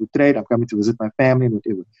the country for trade. I'm coming to visit my family and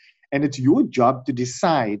whatever. And it's your job to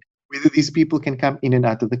decide whether these people can come in and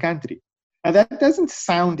out of the country. And that doesn't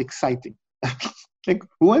sound exciting. Like,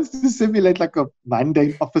 who wants to simulate like a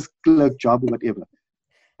mundane office clerk job or whatever?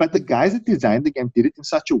 But the guys that designed the game did it in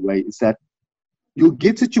such a way is that you'll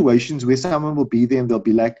get situations where someone will be there and they'll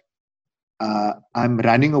be like, I'm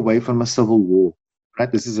running away from a civil war.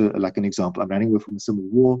 Right? This is like an example. I'm running away from a civil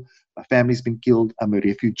war. My family's been killed. I'm a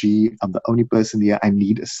refugee. I'm the only person here. I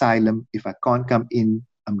need asylum. If I can't come in,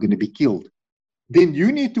 I'm going to be killed. Then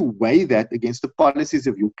you need to weigh that against the policies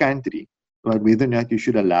of your country, right? Whether or not you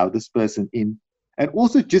should allow this person in. And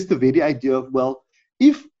also just the very idea of, well,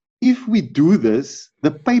 if we do this,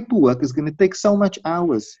 the paperwork is going to take so much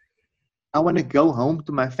hours. I want to go home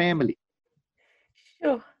to my family.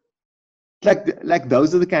 Sure. Like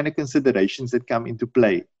those are the kind of considerations that come into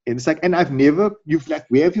play. And it's like, and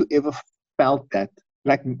where have you ever felt that?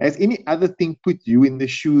 Like, has any other thing put you in the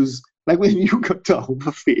shoes? Like when you go to Home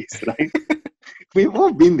Affairs, right? We've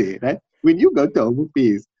all been there, right? When you go to Home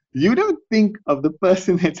Affairs, you don't think of the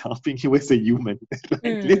person that's helping you as a human.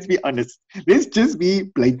 Let's be honest. Let's just be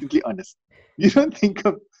blatantly honest. You don't think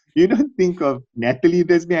of Natalie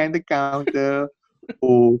that's behind the counter,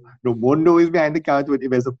 or Nomondo is behind the counter,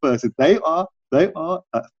 whatever, as a person. They are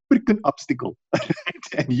a freaking obstacle.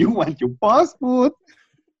 And you want your passport,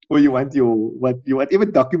 or you want whatever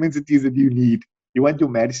documents it is that you need. You want your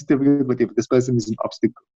marriage certificate, whatever. This person is an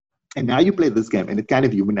obstacle. And now you play this game, and it kind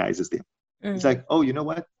of humanizes them. It's like, oh, you know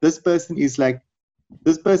what? This person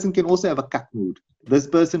can also have a cuck mood. This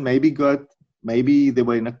person maybe they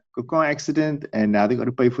were in a car accident and now they got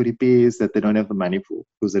to pay for repairs that they don't have the money for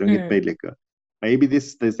because they don't get paid liquor. Maybe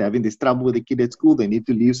they're having this trouble with the kid at school. They need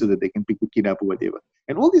to leave so that they can pick the kid up or whatever.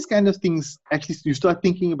 And all these kind of things, actually, you start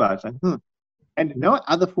thinking about, like, And no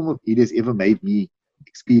other form of media has ever made me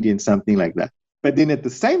experience something like that. But then at the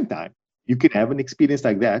same time, you can have an experience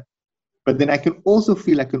like that. But then I can also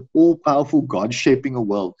feel like an all-powerful God shaping a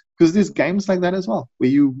world. Because there's games like that as well, where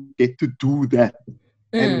you get to do that.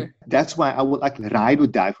 And that's why I would like ride or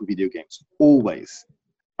die for video games. Always.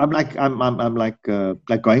 I'm like going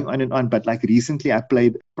on and on. But like recently I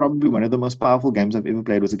played probably one of the most powerful games I've ever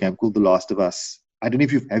played was a game called The Last of Us. I don't know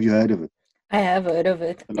if have you heard of it? I have heard of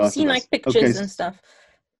it. I've seen like pictures and stuff.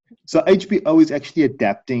 So HBO is actually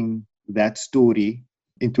adapting that story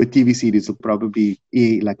into a TV series. Will probably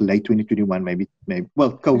like late 2021, maybe.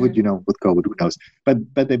 Well, COVID, with COVID, who knows?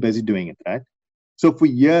 But they're busy doing it, right? So for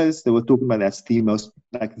years they were talking about that's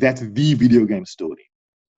the video game story,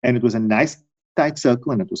 and it was a nice tight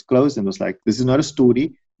circle and it was closed and was like, this is not a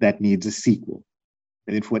story that needs a sequel.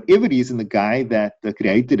 And then for whatever reason, the guy that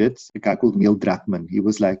created it, a guy called Neil Druckmann, he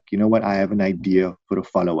was like, you know what, I have an idea for a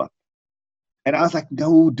follow-up. And I was like,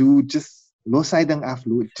 no, dude, just losaidang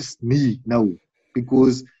aflo, just me, no.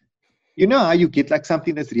 Because you know how you get like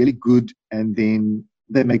something that's really good and then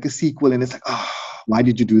they make a sequel and it's like, oh, why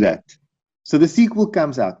did you do that? So the sequel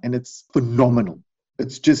comes out and it's phenomenal.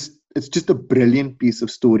 It's just a brilliant piece of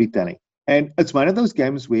storytelling. And it's one of those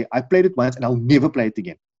games where I played it once and I'll never play it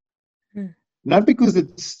again. Not because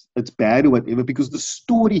it's bad or whatever, because the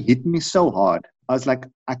story hit me so hard. I was like,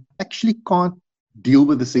 I actually can't deal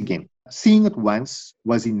with this again. Seeing it once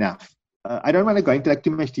was enough. I don't want to go into like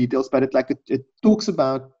too much details, but it talks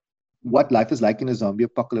about what life is like in a zombie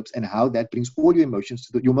apocalypse and how that brings all your emotions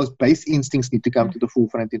to your most base instincts need to come to the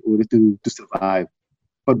forefront in order to survive.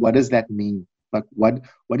 But what does that mean? Like what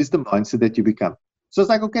is the monster that you become? So it's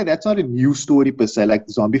like, okay, that's not a new story per se. Like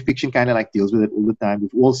zombie fiction kind of like deals with it all the time.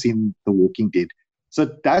 We've all seen The Walking Dead. So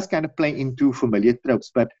it does kind of play into familiar tropes,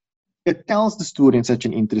 but it tells the story in such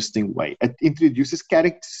an interesting way. It introduces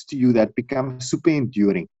characters to you that become super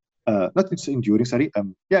enduring. Not enduring, sorry.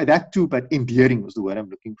 Yeah, that too, but endearing was the word I'm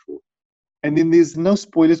looking for. And then there's no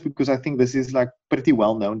spoilers because I think this is like pretty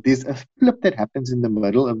well known. There's a flip that happens in the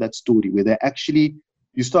middle of that story where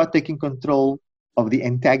you start taking control of the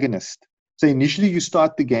antagonist. So initially you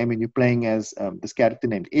start the game and you're playing as this character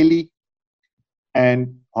named Ellie.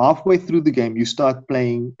 And halfway through the game, you start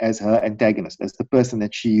playing as her antagonist, as the person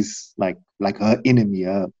that she's like her enemy,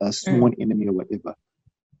 her sworn enemy or whatever.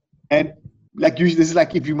 And like usually, this is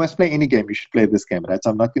like if you must play any game, you should play this game, right? So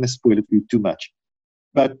I'm not going to spoil it for you too much.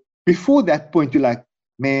 But before that point, you're like,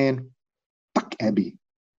 man, fuck Abby.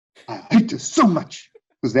 I hate her so much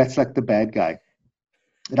because that's like the bad guy,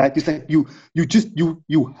 right? It's like you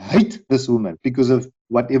hate this woman because of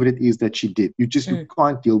whatever it is that she did. You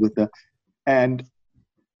can't deal with her. And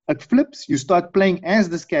it flips. You start playing as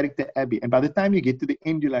this character, Abby. And by the time you get to the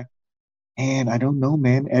end, you're like, man, I don't know,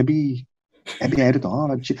 man. Abby had it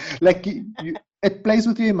hard. It plays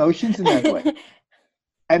with your emotions in that way.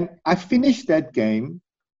 And I finished that game.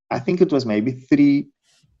 I think it was maybe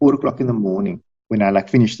 4 o'clock in the morning when I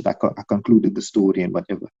finished it. I concluded the story and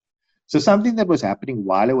whatever. So something that was happening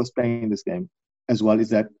while I was playing this game as well is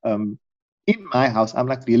that in my house, I'm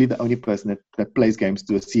like really the only person that plays games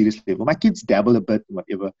to a serious level. My kids dabble a bit and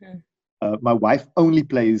whatever. My wife only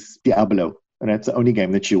plays Diablo, and that's the only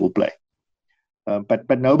game that she will play.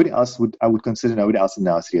 But nobody else I would consider nobody else in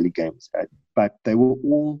the house really games. Right? But they were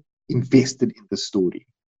all invested in the story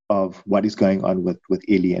of what is going on with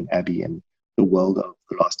Ellie and Abby and the world of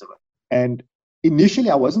The Last of Us. And initially,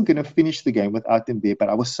 I wasn't going to finish the game without them there, but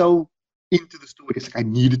I was so into the story. It's like I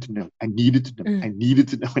needed to know. And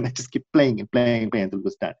I just kept playing and playing and playing until it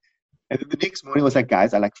was done. And then the next morning I was like,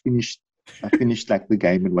 guys, I finished like the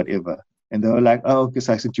game and whatever. And they were like, oh, okay,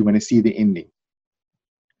 so I said, do you want to see the ending?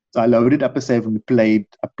 So I loaded up a save and I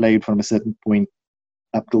played from a certain point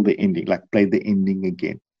up till the ending, played the ending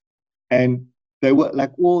again. And they were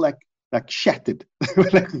all shattered. We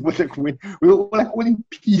were all in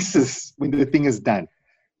pieces when the thing is done.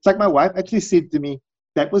 It's like my wife actually said to me,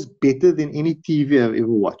 that was better than any TV I've ever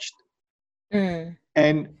watched.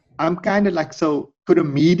 And I'm kind of so for a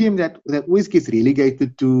medium that always gets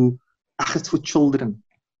relegated to, it's for children.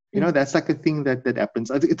 You know, that's like a thing that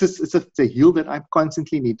happens. It's a hill that I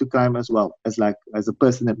constantly need to climb as well, as a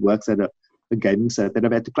person that works at a gaming site that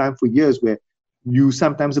I've had to climb for years, where you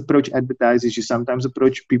sometimes approach advertisers, you sometimes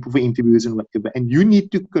approach people for interviews and whatever, and you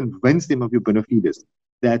need to convince them of your bona fides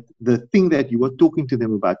that the thing that you are talking to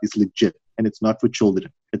them about is legit and it's not for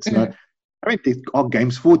children. It's not, there are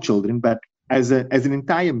games for children, but as an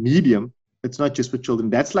entire medium, it's not just for children.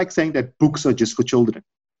 That's like saying that books are just for children.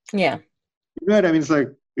 Yeah. You know what I mean? It's like,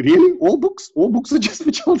 really? All books are just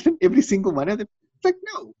for children? Every single one of them? It's like,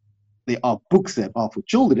 no. There are books that are for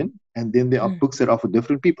children, and then there are books that are for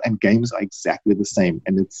different people, and games are exactly the same.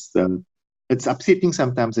 And it's upsetting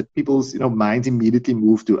sometimes that people's minds immediately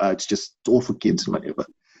move to it's all for kids and whatever.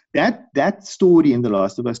 That story in The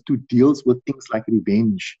Last of Us 2 deals with things like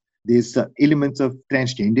revenge. There's elements of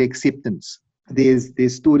transgender acceptance.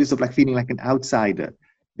 There's stories of feeling like an outsider.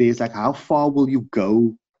 There's how far will you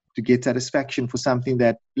go to get satisfaction for something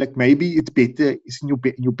that maybe it's better, it's in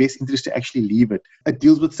your best interest to actually leave it. It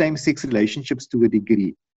deals with same-sex relationships to a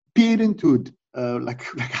degree. Parenthood,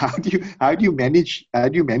 how do you manage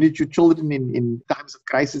your children in times of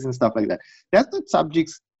crisis and stuff like that. That's not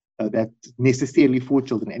subjects that necessarily for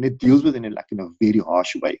children, and it deals with it in a very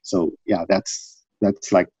harsh way. So yeah, that's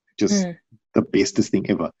just the bestest thing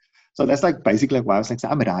ever. So that's basically why I was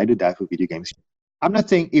I'm a ride or die for video games. I'm not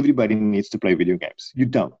saying everybody needs to play video games. You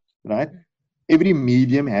don't, right? Every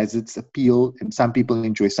medium has its appeal, and some people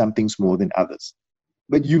enjoy some things more than others.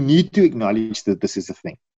 But you need to acknowledge that this is a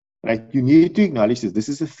thing, right? You need to acknowledge that this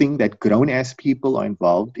is a thing that grown-ass people are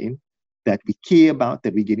involved in, that we care about,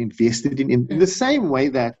 that we get invested in the same way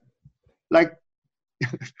that, like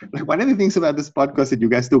one of the things about this podcast that you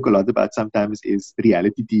guys talk a lot about sometimes is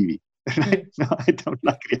reality TV. Right? No, I don't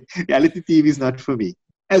like it. Reality TV is not for me.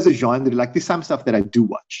 As a genre, like there's some stuff that I do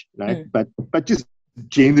watch, right? But just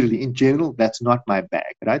generally, in general, that's not my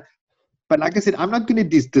bag, right? But like I said, I'm not going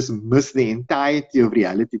to dismiss the entirety of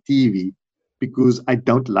reality TV because I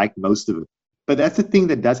don't like most of it. But that's the thing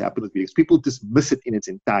that does happen with videos. People dismiss it in its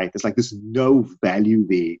entirety. It's like there's no value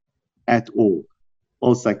there at all.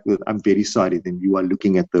 Also, like, I'm very sorry, then you are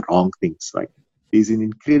looking at the wrong things. Like, there's an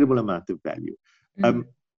incredible amount of value.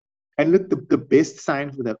 And look, the best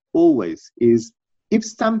sign for that always is if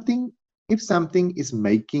something is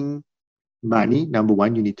making money, number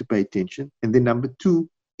one, you need to pay attention. And then number two,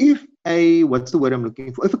 if what's the word I'm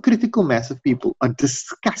looking for? If a critical mass of people are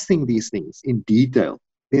discussing these things in detail,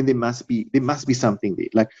 then there must be something there.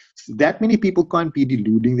 Like, that many people can't be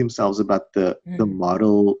deluding themselves about the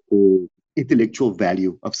moral or intellectual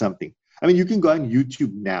value of something. I mean, you can go on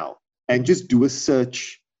YouTube now and just do a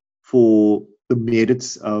search for the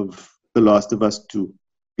merits of The Last of Us 2.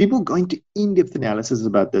 People go into in-depth analysis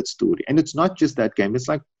about that story. And it's not just that game. It's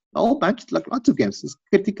like a whole bunch, like lots of games. It's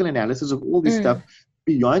critical analysis of all this stuff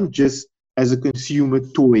beyond just as a consumer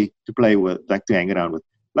toy to play with, like to hang around with.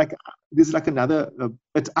 Like, there's like another,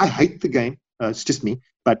 I hate the game. It's just me.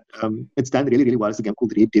 But it's done really, really well. It's a game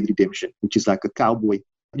called Red Dead Redemption, which is like a cowboy.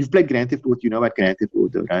 You've played Grand Theft Auto. You know about Grand Theft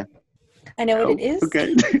Auto, right? I know what it is.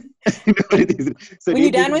 Okay. You know what it is. So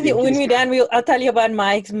when we're done, I'll tell you about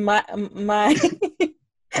my my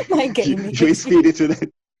gaming. You experience with that.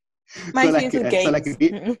 My experience with games. So like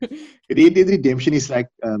Red Dead Redemption is like,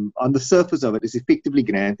 on the surface of it, is effectively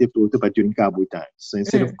Grand Theft Auto, but during cowboy times. So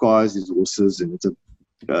instead of cars, it's horses, and it's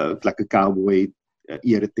like a cowboy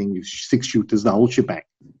era thing. You 6 shooters, the whole shebang.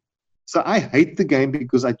 So I hate the game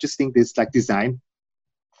because I just think there's like design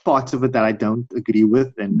parts of it that I don't agree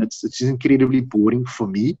with, and it's just incredibly boring for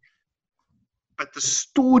me. But the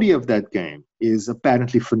story of that game is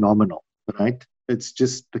apparently phenomenal, right? It's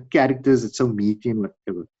just the characters, it's so meaty and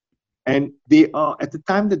whatever. And at the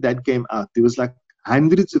time that game out, there was like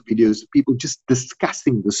hundreds of videos of people just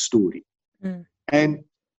discussing the story. And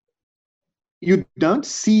you don't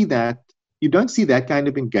see that kind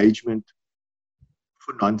of engagement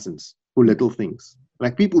for nonsense, for little things.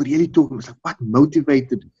 Like, people really talking, it's like, what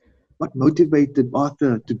motivated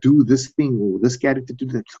Arthur to do this thing, or this character to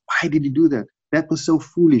do that? Why did he do that? That was so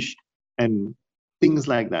foolish, and things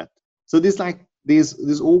like that. So there's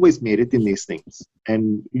always merit in these things,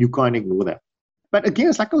 and you can't ignore that. But again,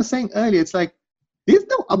 it's like I was saying earlier, it's like there's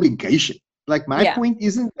no obligation. Like, my point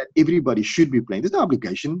isn't that everybody should be playing. There's no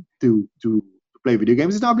obligation to play video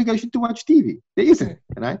games. There's no obligation to watch TV. There isn't,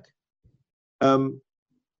 right?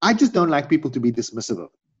 I just don't like people to be dismissive of it.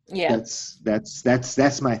 Yeah.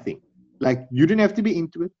 That's my thing. Like, you don't have to be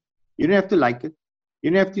into it. You don't have to like it. You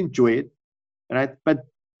don't have to enjoy it. Right? But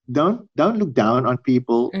don't look down on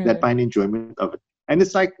people that find enjoyment of it. And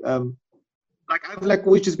it's like I've like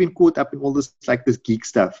always just been caught up in all this geek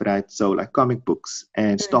stuff, right? So like comic books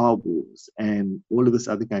and Star Wars and all of this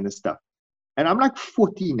other kind of stuff. And I'm like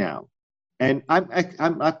 40 now. And I'm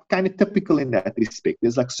kind of typical in that respect.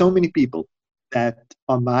 There's like so many people that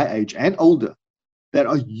are my age and older that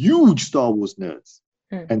are huge Star Wars nerds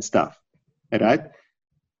and stuff, right?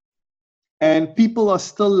 And people are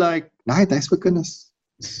still like, "Nee, that's for goodness,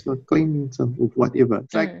 so clean, so whatever."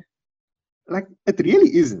 It's like it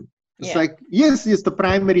really isn't. It's like, yes, the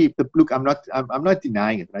primary. Look, I'm not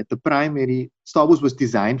denying it, right? The primary Star Wars was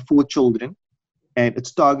designed for children, and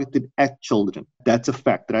it's targeted at children. That's a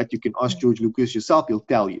fact, right? You can ask George Lucas yourself; he'll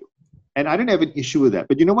tell you. And I don't have an issue with that.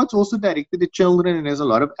 But you know what's also directed at children and has a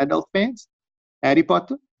lot of adult fans? Harry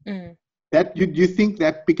Potter. That you think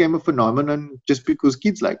that became a phenomenon just because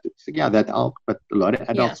kids liked it? So, yeah, that helped. But a lot of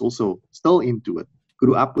adults also still into it,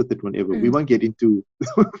 grew up with it. Whenever we won't get into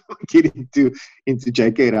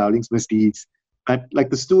J.K. Rowling's misdeeds, but like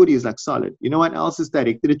the story is like solid. You know what else is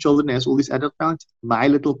directed at children and has all these adult fans? My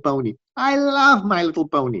Little Pony. I love My Little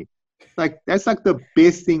Pony. Like, that's like the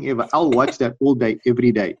best thing ever. I'll watch that all day,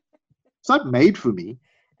 every day. It's not made for me.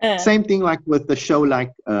 Same thing like with the show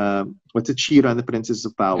like, what's it, She-Ra and the Princess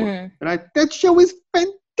of Power. Right? That show is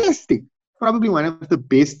fantastic. Probably one of the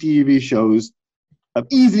best TV shows,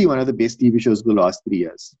 easily one of the best TV shows of the last 3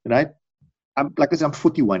 years. Right? Like I said, I'm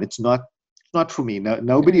 41. It's not for me. No,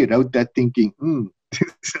 nobody wrote that thinking,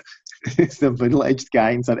 it's the middle-aged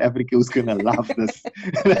guy in South Africa who's gonna love this.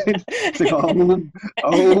 It's like,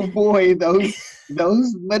 oh boy, those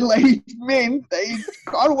middle-aged men, they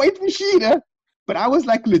can't wait for Sheeta. But I was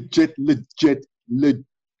like legit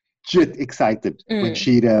excited when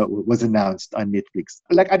Sheeta was announced on Netflix.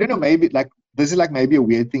 Like, I don't know, maybe like this is like maybe a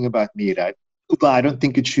weird thing about me, right? But I don't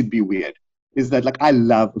think it should be weird. Is that like I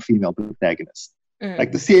love a female protagonist.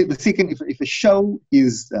 Like the second, if a show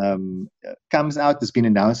is comes out, has been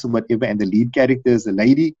announced or whatever, and the lead character is a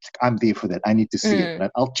lady, I'm there for that. I need to see it.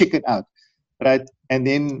 Right? I'll check it out, right? And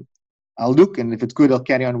then I'll look, and if it's good, I'll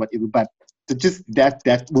carry on whatever. But just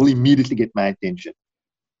that will immediately get my attention.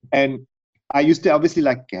 And I used to obviously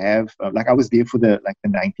like have like I was there for the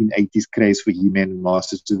 1980s craze for He-Man and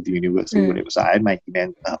Masters of the Universe or whatever. So I had my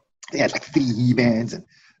He-Man. They had like 3 He-Mans and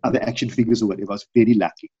other action figures or whatever. I was very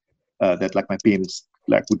lucky. That like my parents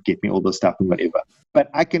like would get me all those stuff and whatever. But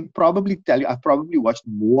I can probably tell you, I've probably watched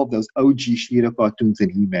more of those OG She-Ra cartoons than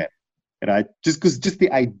He-Man, right? Just the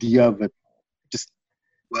idea of it just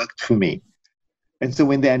worked for me. And so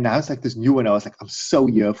when they announced like this new one, I was like, I'm so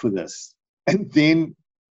here for this. And then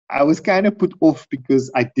I was kind of put off because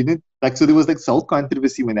I didn't like. So there was like this whole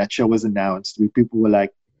controversy when that show was announced, where people were like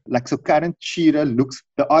so current She-Ra looks,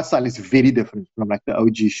 the art style is very different from like the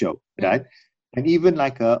OG show, right? And even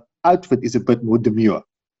like her outfit is a bit more demure,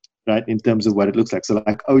 right, in terms of what it looks like. So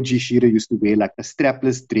like OG She-Ra used to wear like a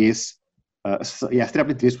strapless dress,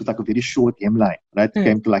 strapless dress with like a very short hemline, right? It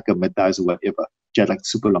came to like a mid-thighs or whatever. She had like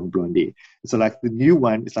super long blonde hair. So like the new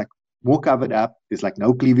one is like more covered up. There's like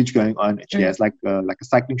no cleavage going on. And she has like a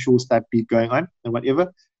cycling shorts type beat going on and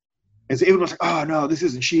whatever. And so everyone was like, oh no, this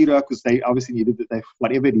isn't She-Ra, because they obviously needed for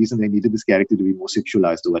whatever reason, they needed this character to be more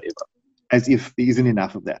sexualized or whatever, as if there isn't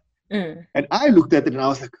enough of that. And I looked at it and I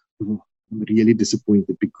was like, oh, I'm really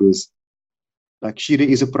disappointed, because like She-Ra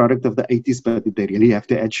is a product of the 80s, but did they really have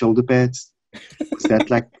to add shoulder pads? Was that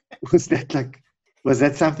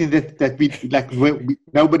something that we like?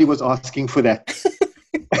 Nobody was asking for that.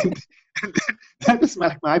 and that was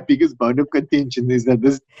my biggest bone of contention, is that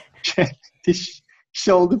this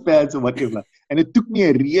shoulder pads or whatever. And it took me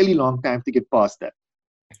a really long time to get past that.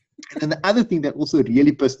 And then the other thing that also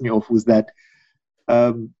really pissed me off was that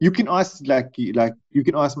you can ask you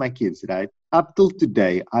can ask my kids, right? Up till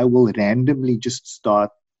today, I will randomly just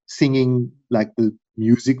start singing like the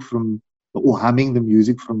music from, or humming the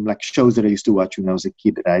music from like shows that I used to watch when I was a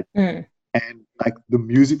kid, right? And like the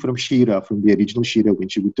music from She-Ra, from the original She-Ra when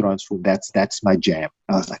she would transform, that's my jam.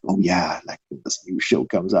 I was like, oh yeah, like when this new show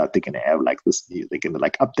comes out, they're gonna have like this new, they're gonna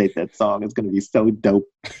like update that song. It's gonna be so dope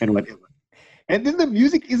and whatever. And then the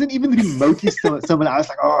music isn't even remotely similar. I was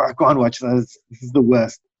like, oh, I can't watch this. This is the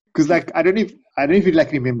worst. Because like I don't know if you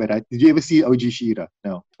like remember, right? Did you ever see OG She-Ra?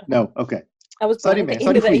 No. Okay. I was sorry, man.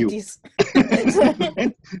 Sorry for you.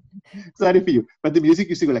 Sorry for you. But the music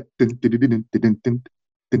used to go like dun, dun, dun, dun, dun, dun,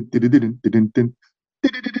 dun, dun, dun, dun, dun.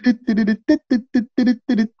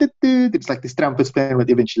 It's like this trumpet playing, but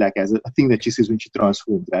eventually like as a thing that she says when she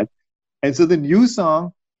transforms, right? And so the new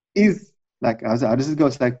song is like, how does it go?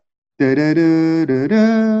 It's like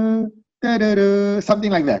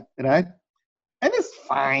something like that, right? And it's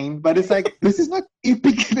fine, but it's like, this is not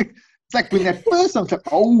epic. It's like when that first song, it's like,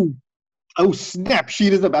 oh snap,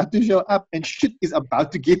 shit is about to show up and shit is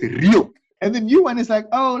about to get real. And the new one is like,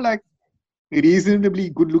 oh, like a reasonably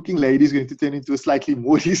good-looking lady is going to turn into a slightly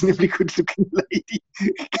more reasonably good-looking lady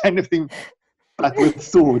kind of thing, but with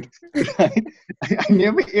sword, right? I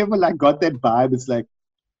never ever like got that vibe. It's like,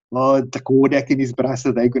 oh, the Kodak in his brass,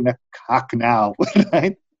 they're gonna cock now,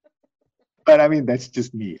 right? But I mean, that's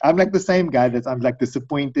just me. I'm like the same guy I'm like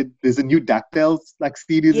disappointed. There's a new DuckTales like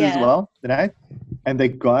series as well, right? And they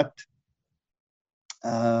got,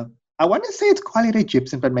 I want to say it's Carly Rae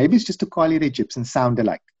Jepsen, but maybe it's just a Carly Rae Jepsen sound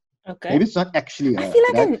alike. Okay. Maybe it's not actually her. I feel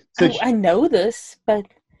like I know this, but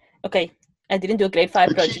okay, I didn't do a grade 5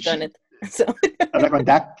 project on it. So like on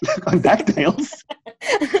DuckTales.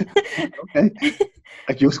 Okay.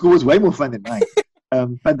 Like your school was way more fun than mine.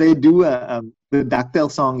 But they do the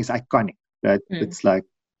DuckTales song is iconic, right? It's like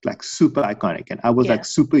super iconic. And I was like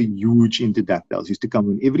super huge into DuckTales. Used to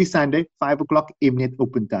come in every Sunday, 5 o'clock, Mnet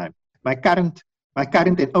open time. My current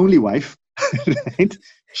and only wife, right?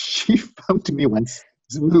 She phoned me once.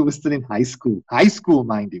 Zulu was still in high school,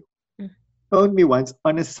 mind you. Phoned me once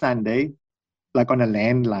on a Sunday, like on a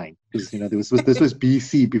landline, because this was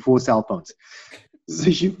BC, before cell phones.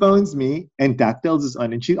 So she phones me, and DuckTales is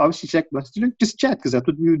on, and she obviously wants to just chat, because that's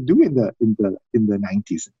what we would do in the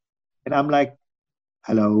 90s. And I'm like,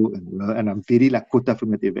 hello, and I'm very like caught up in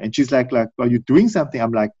whatever. And she's like, are you doing something?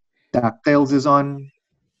 I'm like, DuckTales is on,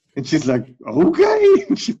 and she's like, okay.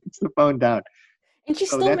 And she puts the phone down. And she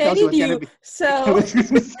So still that tells you married what you. So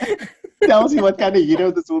tells you what kind of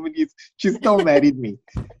hero this woman is. She still married me.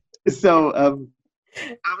 So I'm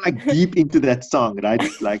like deep into that song, right?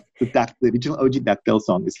 Like the original OG DuckTales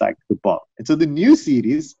song is like the bomb. And so the new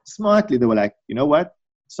series, smartly, they were like, you know what?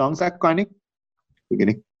 Song's iconic. We're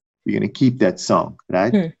gonna keep that song,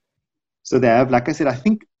 right? So they have, like I said, I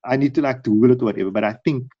think I need to like Google it or whatever, but I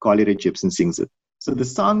think Carly Rae Jepsen sings it. So the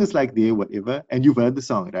song is like there, whatever, and you've heard the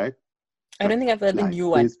song, right? I don't think I've heard the new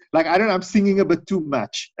one. Like, I don't know, I'm singing a bit too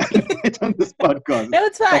much on this podcast. No,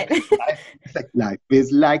 it's fine. It's like life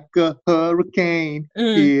is like a hurricane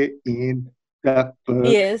here in Duckburg.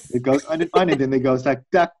 Yes. It goes on, and then it goes like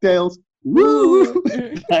DuckTales. Woo!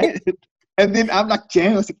 And then I'm like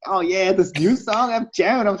jamming. I was like, oh yeah, this new song, I'm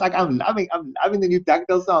jamming. I was like, I'm loving the new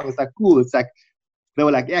DuckTales song. It's like cool. It's like they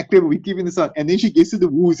were like, yeah, clever, we're keeping the song. And then she gets to the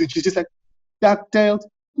woos and she's just like, DuckTales,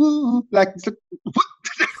 woo. Like, it's like, what?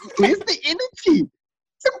 Where's the energy?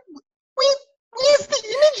 So, where's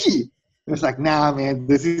the energy? It's like, nah, man,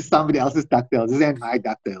 this is somebody else's DuckTales. This ain't my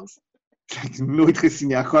DuckTales. It's like, nooit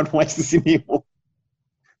gesien. I can't watch this anymore.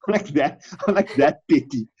 I'm like that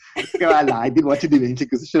petty. I did watch it eventually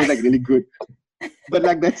because the show was like really good. But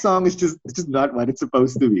like that song is just not what it's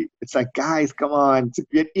supposed to be. It's like, guys, come on.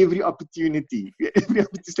 We had every opportunity.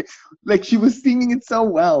 Like she was singing it so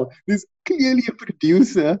well. There's clearly a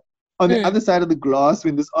producer on the other side of the glass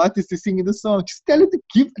when this artist is singing the song. Just tell her to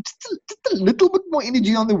give just a little bit more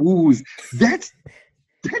energy on the woos. That's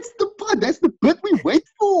the part. That's the bit we wait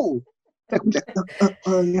for. Like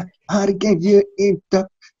yeah, hard again, yeah, in duck.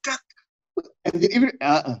 And then even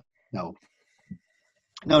no.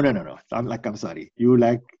 I'm sorry. You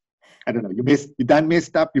like, I don't know. You done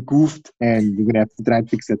messed up. You goofed, and you're gonna have to try and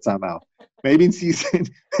fix it somehow. Maybe in season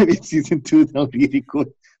 2 they'll re-record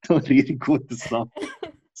the song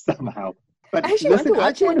somehow. But I actually listen,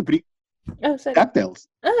 want to watch it. Oh, sorry. DuckTales.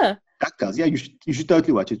 DuckTales. Yeah, you should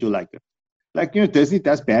totally watch it. You'll like it. Like, you know, Disney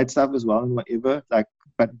does bad stuff as well and whatever. Like,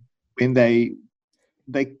 but when they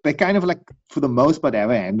kind of like, for the most part, have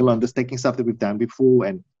a handle on this, taking stuff that we've done before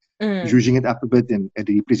and zhuzhing it up a bit and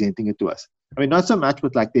representing it to us. I mean, not so much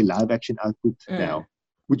with like their live action output now,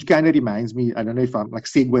 which kind of reminds me, I don't know if I'm like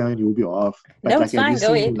segue on your behalf, but no, like, it's fine.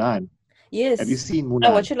 Go ahead. Mulan? Yes. Have you seen Mulan?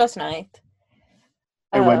 I watched it last night.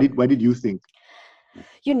 And what did you think?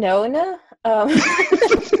 You know, I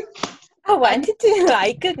wanted to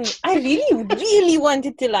like it. I really, really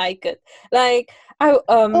wanted to like it. Like,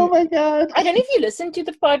 oh my God. I don't know if you listened to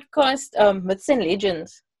the podcast, Myths and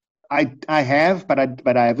Legends. I have, but I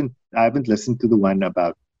haven't listened to the one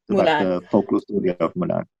about the folklore story of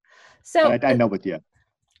Mulan. So I know it, yeah.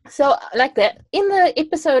 So like that in the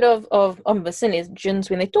episode of Myths and Legends,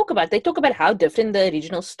 when they talk about how different the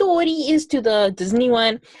original story is to the Disney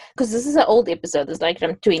one, because this is an old episode. It's like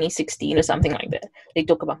from 2016 or something like that. They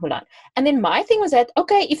talk about Mulan, and then my thing was that,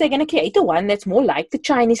 okay, if they're gonna create a one that's more like the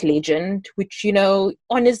Chinese legend, which, you know,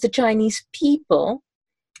 honors the Chinese people,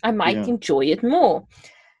 I might enjoy it more.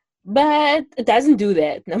 But it doesn't do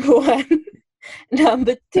that. Number one.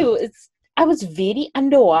 Number two, I was very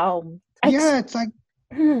underwhelmed. It's like,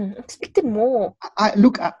 expected more. I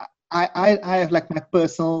have like my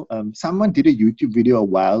personal someone did a YouTube video a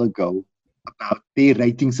while ago about their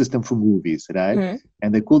rating system for movies, right?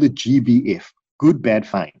 And they called it GBF, good, bad,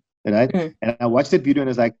 fine, right? And I watched that video and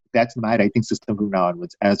I was like, that's my rating system from now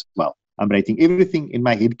onwards as well. I'm rating everything in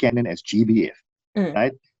my head canon as GBF,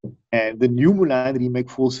 right? And the new Mulan remake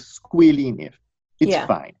falls squarely in F. It's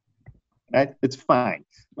fine, right? It's fine,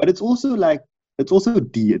 but it's also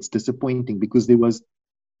D. It's disappointing because there was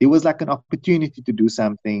like an opportunity to do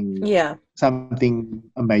something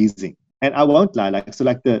amazing. And I won't lie, like, so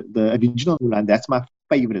like the original Mulan, that's my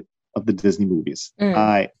favorite of the Disney movies.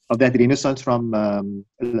 Of that renaissance from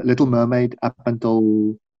Little Mermaid up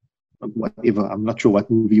until whatever, I'm not sure what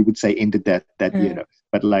movie you would say ended that era,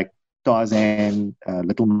 but like Tarzan,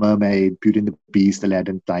 Little Mermaid, Beauty and the Beast,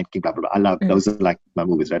 Aladdin, Lion King, blah blah blah. I love those are like my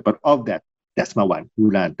movies, right? But of that, that's my one.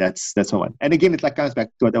 Mulan, that's my one. And again, it like comes back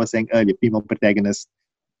to what I was saying earlier: female protagonist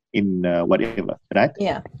in whatever, right?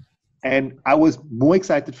 Yeah. And I was more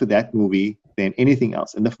excited for that movie than anything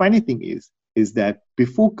else. And the funny thing is that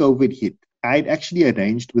before COVID hit, I'd actually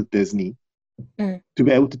arranged with Disney to be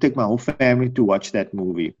able to take my whole family to watch that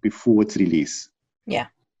movie before its release. Yeah.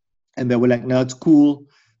 And they were like, no, it's cool.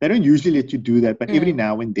 They don't usually let you do that, but every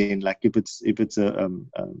now and then, like if it's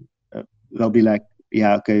they'll be like,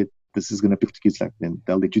 yeah, okay, this is gonna pick the kids, like then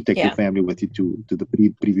they'll let you take your family with you to the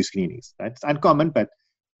previous screenings. Right? It's uncommon, but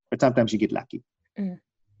sometimes you get lucky.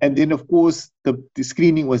 And then of course the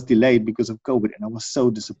screening was delayed because of COVID, and I was so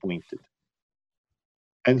disappointed.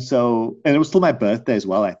 And it was still my birthday as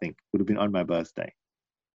well, I think. Would have been on my birthday.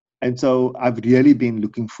 And so I've really been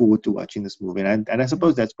looking forward to watching this movie. And I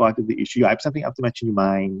suppose that's part of the issue. I have something up too much in your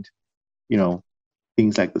mind,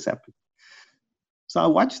 things like this happen. So I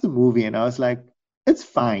watched the movie and I was like, it's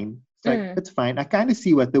fine. It's fine. I kind of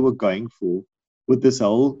see what they were going for with this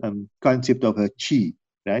whole concept of her chi,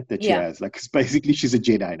 right? That she has. Like, basically, she's a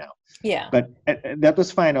Jedi now. Yeah. But that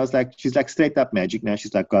was fine. I was like, she's like straight up magic now.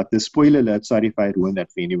 She's like, got this. Spoiler alert. Sorry if I ruined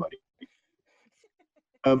that for anybody.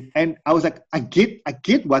 And I was like, I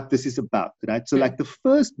get what this is about, right? So like the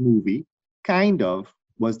first movie kind of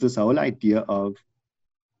was this whole idea of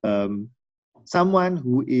someone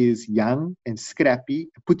who is young and scrappy,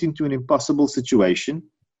 put into an impossible situation,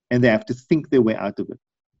 and they have to think their way out of it.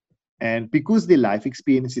 And because their life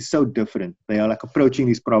experience is so different, they are like approaching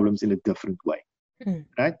these problems in a different way,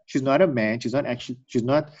 right? She's not a man. She's not a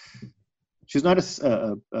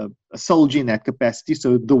soldier in that capacity.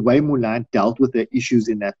 So the way Mulan dealt with the issues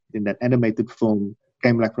in that animated film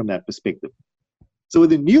came like from that perspective. So with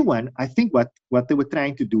the new one, I think what they were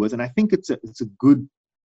trying to do was, and I think it's a good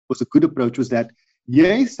approach, was that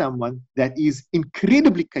here is someone that is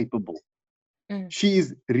incredibly capable. She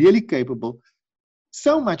is really capable,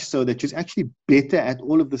 so much so that she's actually better at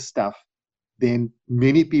all of the stuff than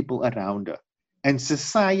many people around her. And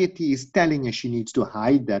society is telling her she needs to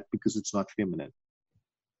hide that because it's not feminine.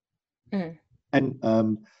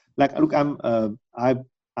 And like, look, I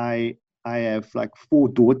have like 4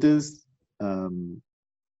 daughters, and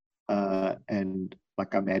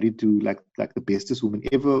like I'm married to like the bestest woman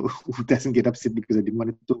ever, who doesn't get upset because I didn't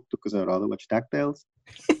want to talk because I'd rather watch DuckTales.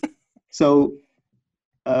 So,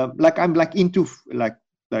 like I'm like into like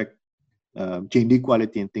gender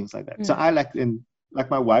equality and things like that. So I like, and like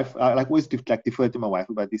my wife, I like always defer to my wife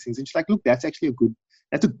about these things, and she's like, look, that's actually a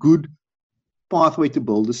good pathway to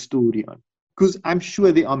build a story on, because I'm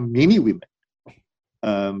sure there are many women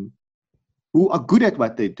who are good at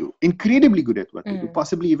what they do, incredibly good at what they do,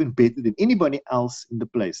 possibly even better than anybody else in the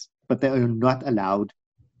place, but they are not allowed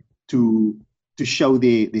to show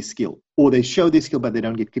their skill, or they show their skill but they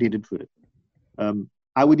don't get credit for it.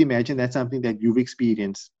 I would imagine that's something that you've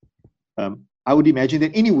experienced. I would imagine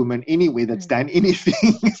that any woman anywhere that's done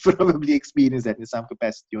anything has probably experienced that in some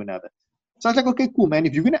capacity or another. So I was like, okay, cool, man.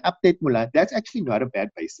 If you're going to update Mulan, that's actually not a bad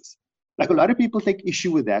basis. Like, a lot of people take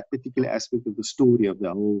issue with that particular aspect of the story, of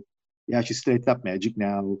the whole, she's straight up magic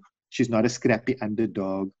now. She's not a scrappy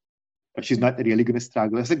underdog. She's not really going to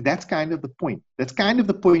struggle. I was like, that's kind of the point. That's kind of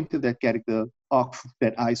the point of that character arc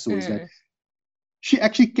that I saw, is that she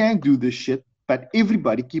actually can do this shit, but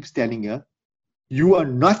everybody keeps telling her, you are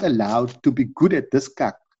not allowed to be good at this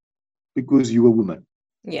cuck because you're a woman.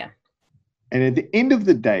 Yeah. And at the end of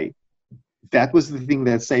the day, that was the thing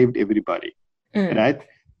that saved everybody, right?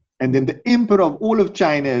 And then the emperor of all of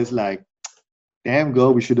China is like, damn,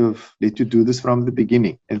 girl, we should have let you do this from the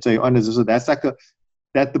beginning. And so, honest, so that's like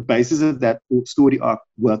the basis of that story arc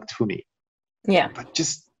worked for me. Yeah. But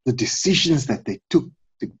just the decisions that they took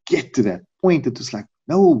to get to that point, it was like,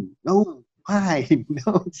 no, why?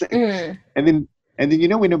 No. It's like, and then,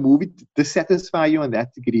 when a movie dissatisfies you on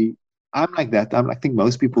that degree, I'm like that. I think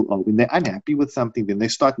most people are. When they're unhappy with something, then they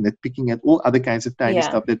start nitpicking at all other kinds of tiny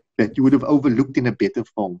stuff that you would have overlooked in a better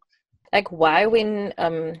film. Like, why when,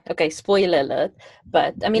 okay, spoiler alert,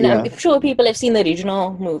 but I mean, I'm sure people have seen the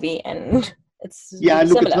original movie and it's similar.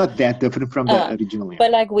 It's not that different from the original. Yeah.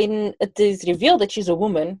 But like, when it is revealed that she's a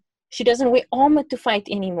woman, she doesn't wear armor to fight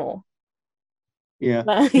anymore. Yeah.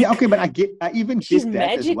 Like, okay, but I even get she's that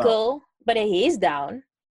magical, as well. but her hair's down.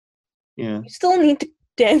 Yeah. You still need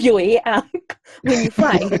to have your hair out when you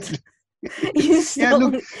fight. It's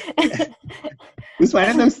one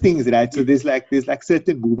of those things, right? So there's like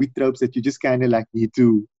certain movie tropes that you just kind of like need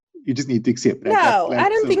to accept, right? No, I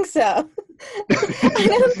don't think so. I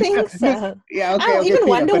don't think so. Yeah, okay. Even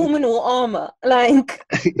Wonder Woman wore armor, like.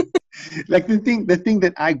 Like the thing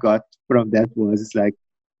that I got from that was like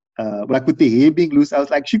with the hair being loose, I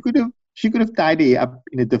was like, she could have tied her hair up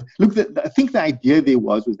in a different. Look, I think the idea there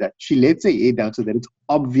was that she lets her hair down so that it's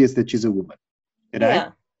obvious that she's a woman, right?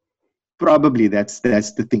 Yeah. Probably that's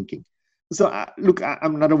the thinking. So look,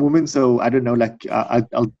 I'm not a woman, so I don't know. Like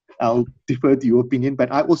I'll defer to your opinion,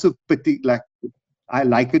 but I also I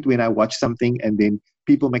like it when I watch something and then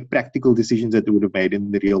people make practical decisions that they would have made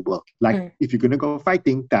in the real world. Like if you're gonna go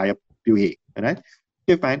fighting, tie up your hair, right?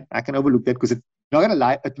 Okay, fine. I can overlook that because it's not gonna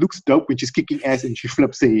lie. It looks dope when she's kicking ass and she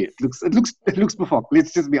flips her hair. It looks before.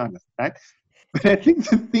 Let's just be honest, right? But I think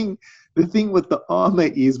the thing with the armor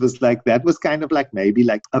was like, that was kind of like maybe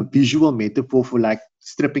like a visual metaphor for like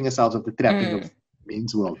stripping herself of the trapping of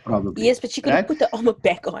men's world, probably. Yes, but she could have put the armor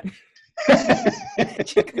back on.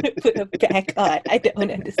 put her back on? I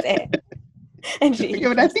don't understand. And yeah,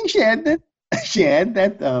 but I think she had that. She had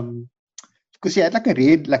that. Because she had like a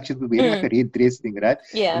red, like she was wearing like a red dress thing, right?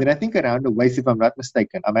 Yeah. And then I think around the waist, if I'm not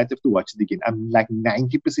mistaken, I might have to watch it again. I'm like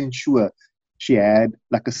 90% sure she had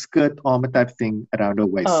like a skirt armor type thing around her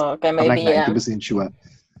waist. Oh, okay, maybe, I'm like 90% sure.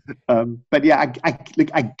 But yeah,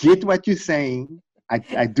 I get what you're saying.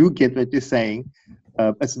 I do get what you're saying.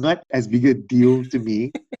 It's not as big a deal to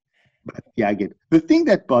me. But yeah, I get it. The thing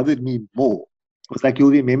that bothered me more was like,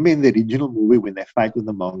 you'll remember in the original movie when they fight with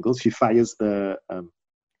the Mongols, she fires the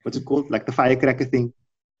what's it called? Like the firecracker thing.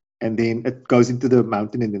 And then it goes into the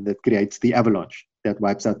mountain and then that creates the avalanche that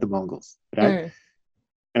wipes out the Mongols, right?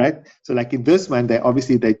 Right? So like in this one, they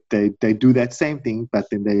obviously they do that same thing, but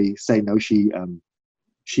then they say no, she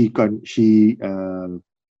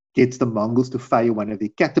gets the Mongols to fire one of the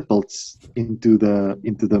catapults into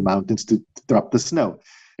the mountains to drop the snow.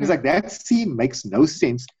 It's like that scene makes no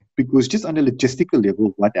sense because just on a logistical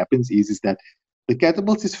level, what happens is that the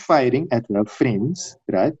catapult is firing at her friends,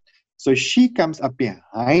 right? So she comes up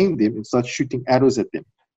behind them and starts shooting arrows at them.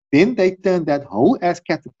 Then they turn that whole ass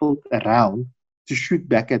catapult around to shoot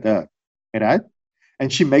back at her, right?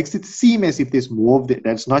 And she makes it seem as if there's more of that.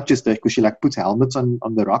 That's not just that, because she like puts helmets on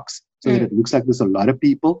the rocks so that it looks like there's a lot of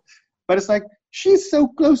people. But it's like, she's so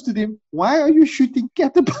close to them. Why are you shooting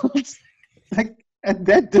catapults? Like at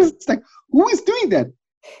that distance, like who is doing that?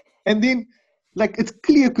 And then like it's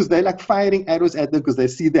clear because they're like firing arrows at them because they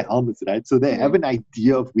see the helmets, right? So they have an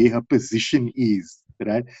idea of where her position is,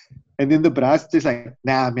 right? And then the brass just like,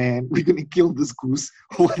 nah, man, we're gonna kill this goose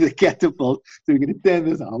with the catapult. So we're gonna turn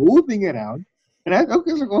this whole thing around. And I was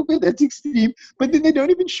like, okay, that's extreme. But then they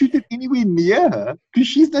don't even shoot it anywhere near her because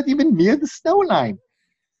she's not even near the snow line.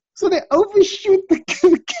 So they overshoot the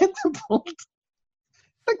catapult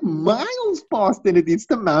like miles past, and it hits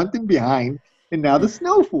the mountain behind, and now the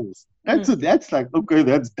snow falls. And so that's like, okay,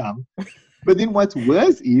 that's dumb. But then what's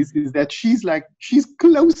worse is that she's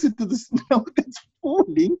closer to the snow that's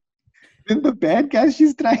falling than the bad guys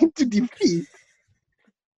she's trying to defeat.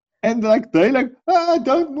 And they're like,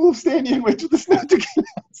 don't move, stand here and wait for the snow to get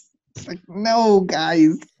us. It's like, no,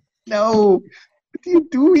 guys, no. What are you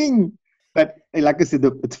doing? But like I said,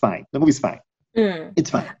 it's fine. The movie's fine.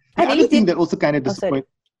 It's fine. The other thing that also kind of disappointed.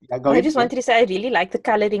 I just wanted to say I really like the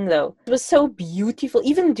coloring though. It was so beautiful.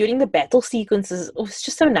 Even during the battle sequences, it was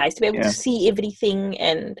just so nice to be able to see everything,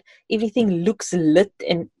 and everything looks lit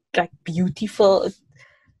and like beautiful.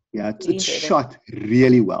 Yeah, it's shot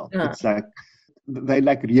really well. It's like they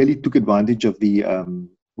like really took advantage of the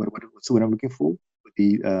what's the word I'm looking for?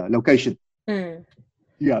 The location.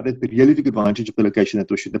 Yeah, they really took advantage of the location that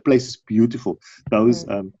was shot. The place is beautiful. Those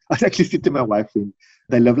I was actually saying to my wife when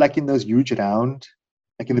they live like in those huge round,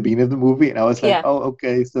 like in the beginning of the movie, and I was like, oh,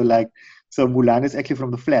 okay, so Mulan is actually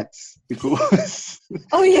from the flats because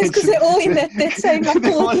oh yes, because they're all in that same like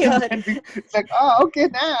courtyard. It's like, oh, okay,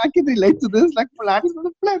 now I can relate to this. Like Mulan is from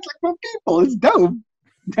the flats, like from people. It's dope.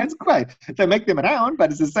 That's great. They make them around,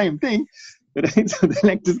 but it's the same thing. Right? So they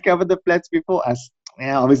like discover the flats before us.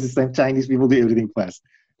 Yeah, obviously, some Chinese people do everything first.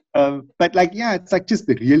 But like, yeah, it's like just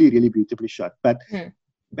really, really beautifully shot. But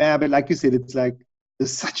but like you said, it's like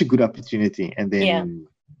there's such a good opportunity, and then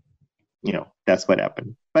that's what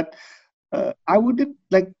happened. But I wouldn't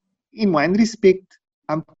like. In one respect,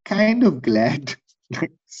 I'm kind of glad.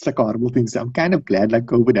 It's like a horrible thing. So I'm kind of glad like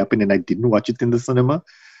COVID happened and I didn't watch it in the cinema.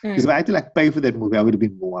 Because if I had to like pay for that movie, I would have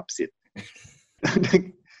been more upset.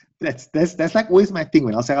 Like, that's like always my thing.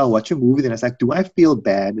 When I was like, I'll watch a movie, then I was like, do I feel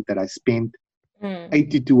bad that I spent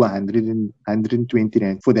 80 to 100 and 120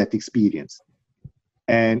 rand for that experience?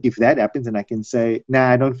 And if that happens, and I can say, nah,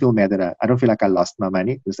 I don't feel mad that I don't feel like I lost my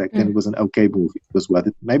money. It's like, then it was an okay movie. It was worth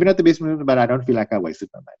it. Maybe not the best movie, but I don't feel like I wasted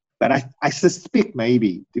my money. But I suspect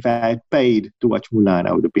maybe if I had paid to watch Mulan,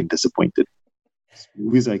 I would have been disappointed.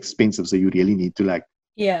 Movies are expensive, so you really need to like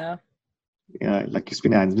like you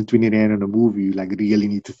spend 120 rand on a movie, you like really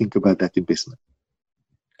need to think about that investment.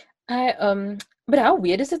 But how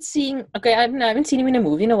weird is it seeing? Okay, I haven't seen him in a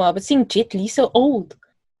movie in a while, but seeing Jet Li so old.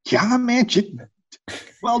 Yeah, man,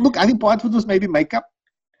 well, look, I think part of it was maybe makeup.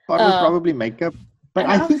 Part was probably makeup. But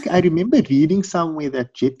I think I remember reading somewhere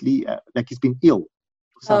that Jet Li, like he's been ill.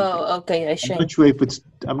 Oh, okay. I'm not sure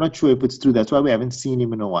if it's true. That's why we haven't seen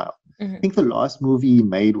him in a while. I think the last movie he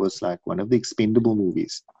made was like one of the Expendable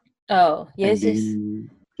movies. Oh, yes, and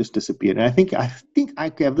then just disappeared. And I think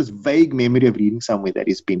I have this vague memory of reading somewhere that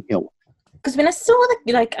he's been ill. Because when I saw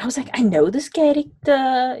I was like, I know this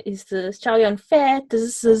character. Is this Chow Yun-fat?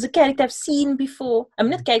 This is a character I've seen before. I'm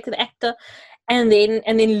not character, the actor. And then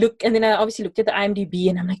I obviously looked at the IMDb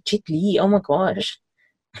and I'm like, Jet Li, oh my gosh.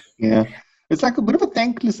 Yeah. It's like a bit of a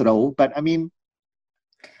thankless role, but I mean,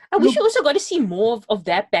 I wish you also got to see more of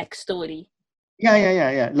that backstory.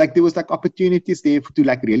 Yeah. Like there was like opportunities there to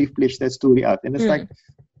like really flesh that story out, and it's like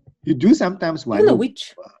you do sometimes wonder. Even the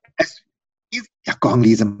witch. Gong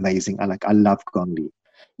Li is amazing. I love Gong Li.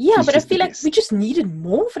 Yeah, but I feel like we just needed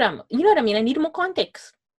more from. You know what I mean? I needed more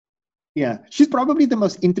context. Yeah, she's probably the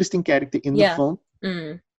most interesting character in the film.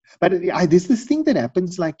 But there's this thing that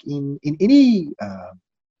happens like in any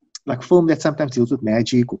like film that sometimes deals with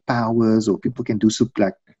magic or powers, or people can do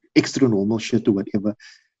like extra normal shit or whatever.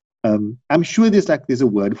 I'm sure there's a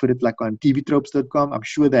word for it, like on tvtropes.com. I'm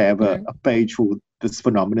sure they have a page for this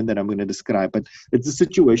phenomenon that I'm going to describe. But it's a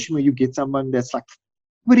situation where you get someone that's like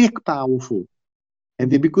very powerful,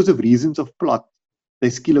 and then because of reasons of plot, they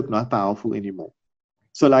still look not powerful anymore.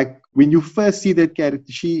 So like when you first see that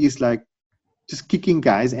character, she is like just kicking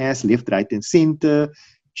guys' ass left, right, and center.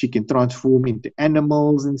 She can transform into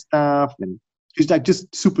animals and stuff, and she's like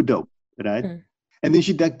just super dope, right? And then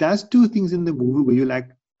she does two things in the movie where you're like,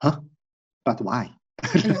 huh? But why?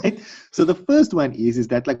 Right? So the first one is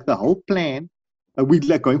that like the whole plan, we're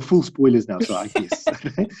like going full spoilers now, so I guess,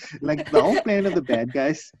 right? Like the whole plan of the bad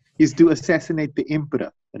guys is to assassinate the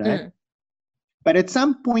emperor, right? But at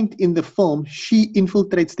some point in the film, she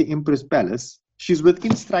infiltrates the emperor's palace. She's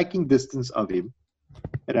within striking distance of him,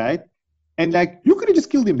 right? And like you could have just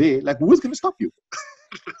killed him there. Like who was going to stop you?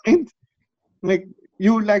 Right? Like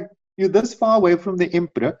you're this far away from the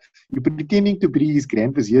emperor, you're pretending to be his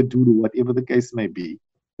grand vizier, dude, or whatever the case may be,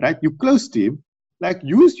 right? You're close to him, like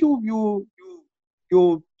use your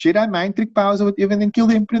Jedi mind trick powers or whatever, and then kill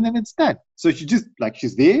the emperor, and then it's done. So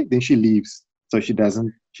she's there, then she leaves, so she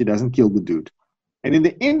doesn't kill the dude. And in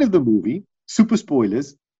the end of the movie, super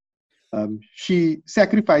spoilers, she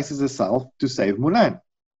sacrifices herself to save Mulan.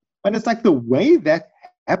 And it's like the way that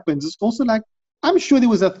happens is also like, I'm sure there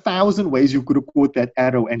was 1,000 ways you could have caught that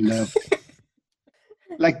arrow and lived.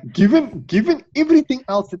 Like, given everything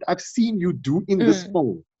else that I've seen you do in this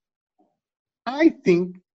film, I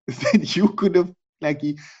think that you could have, like,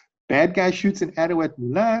 bad guy shoots an arrow at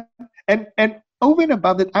Mulan, and over and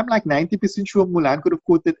above that, I'm like 90% sure Mulan could have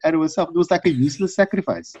caught that arrow herself. It was like a useless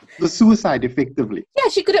sacrifice. It was suicide, effectively. Yeah,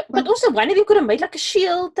 she could have, but also one of them could have made like a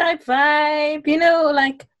shield type vibe, you know,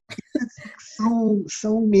 like.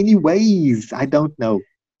 So many ways. I don't know.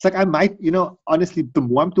 It's like I might, honestly, the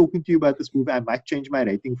more I'm talking to you about this movie, I might change my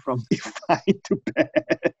rating from fine to bad.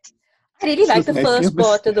 I really like the first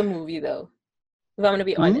part of the movie, though. If I'm going to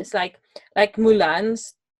be honest, like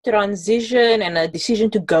Mulan's transition and a decision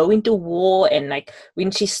to go into war, and like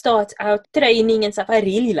when she starts out training and stuff, I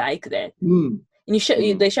really like that. And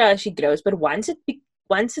they show how she grows. But once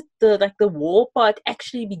the war part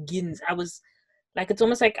actually begins, I was like, it's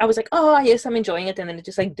almost like I was like, oh yes, I'm enjoying it, and then it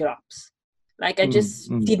just like drops. Like I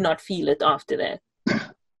just did not feel it after that.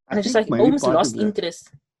 And I just like almost lost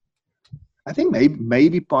interest. I think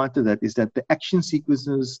maybe part of that is that the action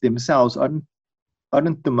sequences themselves aren't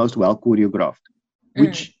the most well choreographed,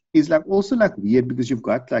 which is like also like weird because you've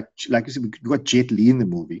got like you said, you've got Jet Li in the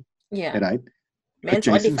movie, right?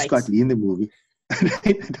 Jason Scott Lee in the movie. Right?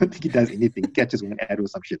 I don't think he does anything. He catches one arrow or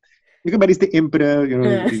some shit. But he's the emperor,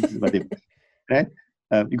 whatever. Right?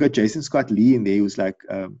 You got Jason Scott Lee in there who's like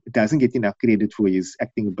doesn't get enough credit for his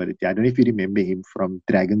acting ability. I don't know if you remember him from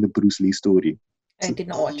Dragon, the Bruce Lee story. I did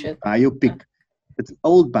not watch it. Biopic. It's an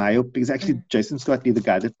old biopic. It's actually Jason Scott Lee, the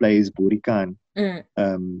guy that plays Borikan.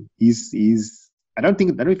 He's I don't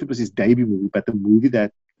know if it was his debut movie, but the movie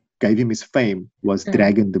that gave him his fame was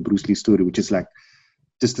Dragon, the Bruce Lee story, which is like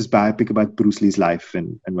just this biopic about Bruce Lee's life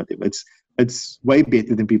and whatever. It's way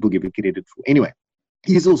better than people give it credit for. Anyway,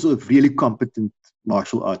 he's also a really competent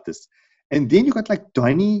martial artist. And then you got like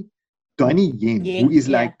Donnie Yen, who is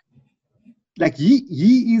like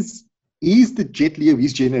he's the Jet Li of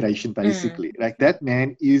his generation, basically. Like that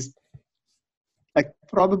man is like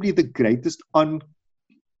probably the greatest on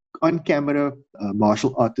camera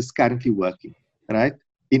martial artist currently working, right?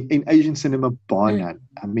 In Asian cinema, bar none.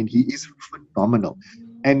 I mean, he is phenomenal.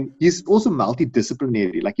 And he's also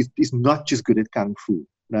multidisciplinary. Like he's not just good at kung fu,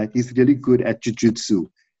 right? He's really good at jiu-jitsu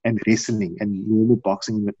and wrestling and normal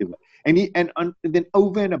boxing and whatever. And then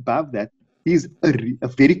over and above that, he's a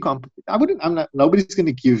very competent. Nobody's going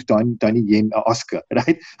to give Donnie Yen an Oscar,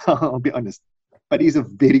 right? I'll be honest. But he's a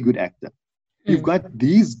very good actor. You've got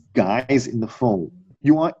these guys in the film.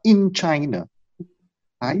 You are in China.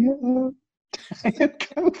 I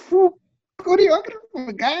kung fu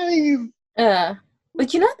choreographer, guys.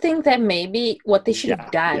 But you don't think that maybe what they should have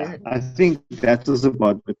done? Yeah, I think that was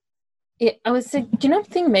about it. Yeah, I was saying, do you not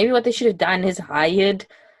think maybe what they should have done is hired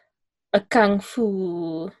a kung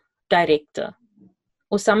fu director?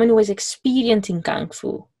 or someone who was experienced in Kung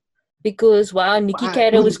Fu. Because while Nikki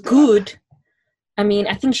Caro was good, I mean,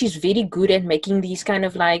 I think she's very good at making these kind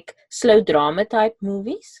of like slow drama type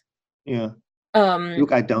movies. Yeah.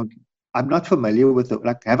 Look, I'm not familiar with it.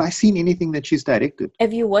 Like, have I seen anything that she's directed?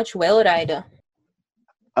 Have you watched Whale Rider?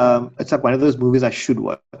 It's like one of those movies I should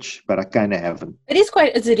watch, but I kind of haven't.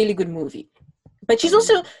 It's a really good movie. But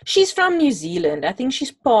she's from New Zealand. I think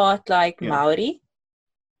she's part like Maori.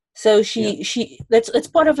 So it's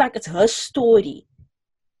part of like, it's her story.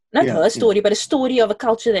 Not her story, but a story of a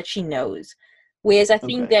culture that she knows. Whereas I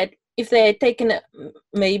think that if they had taken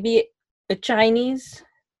maybe a Chinese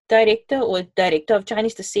director or a director of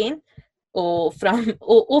Chinese descent, or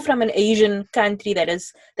from an Asian country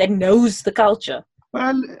that knows the culture.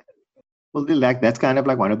 Well, that's kind of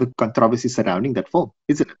like one of the controversies surrounding that film,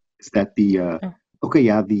 isn't it? Is that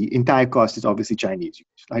the entire cast is obviously Chinese.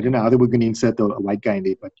 I don't know how they were going to insert a white guy in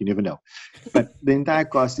there, but you never know. But the entire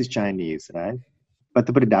cast is Chinese, right? But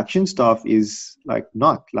the production staff is like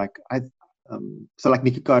not like so like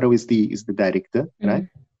Nikki Caro is the director, right?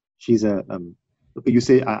 She's you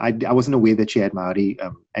say I wasn't aware that she had Maori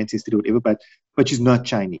ancestry or whatever, but she's not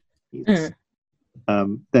Chinese.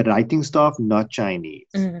 The writing staff, not Chinese.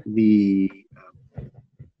 The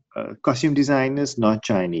costume designers, not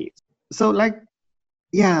Chinese. So like,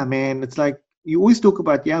 yeah, man, it's like you always talk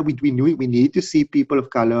about, we need to see people of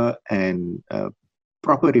color and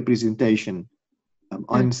proper representation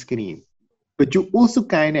on screen. But you also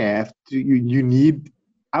kind of have to, you need,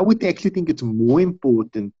 I would actually think it's more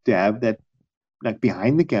important to have that like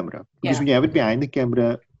behind the camera. Because when you have it behind the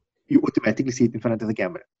camera, you automatically see it in front of the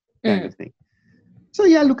camera kind of thing. So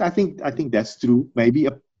yeah, look, I think that's true. Maybe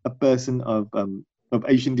a person of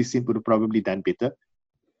Asian descent would have probably done better.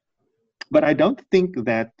 But I don't think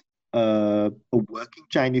that a working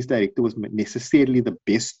Chinese director was necessarily the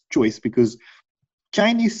best choice, because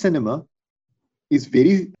Chinese cinema is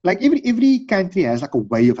very, like every country has like a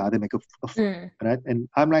way of how they make a film, right? And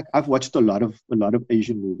I've watched a lot of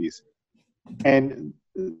Asian movies, and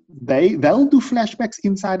they'll do flashbacks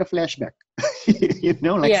inside a flashback,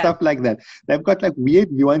 stuff like that. They've got like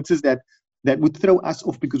weird nuances that would throw us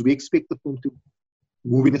off because we expect the film to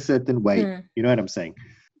move in a certain way. You know what I'm saying?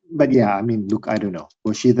 But yeah, I mean, look, I don't know.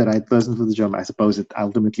 Was she the right person for the job? I suppose it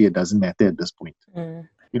doesn't matter at this point. The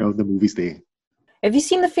movie's there. Have you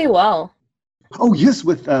seen The Farewell? Oh yes,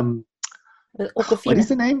 with Awkwafina. What is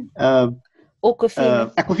the name?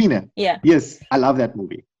 Awkwafina. Awkwafina. Yeah. Yes, I love that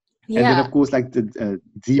movie. Yeah. And then of course, like the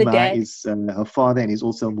Zima is her father, and he's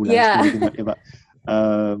also Mulan's and whatever.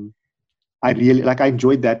 I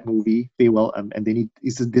enjoyed that movie, Farewell. And then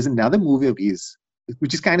there's another movie of his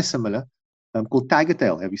which is kind of similar, called Tiger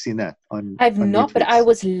Tail. Have you seen that? I've not, Netflix? But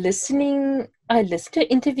I listened to an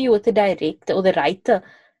interview with the director or the writer,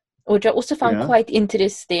 which I also found quite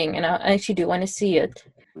interesting, and I actually do want to see it.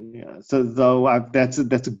 Yeah, so though that's a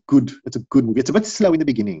good movie. It's a bit slow in the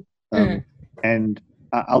beginning, and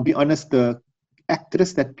I'll be honest, the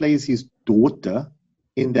actress that plays his daughter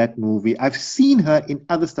in that movie, I've seen her in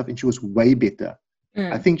other stuff, and she was way better.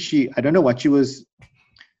 I think I don't know what she was.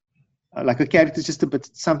 Like her character is just a bit,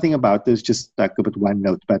 something about this, just like a bit one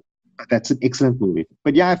note, but that's an excellent movie.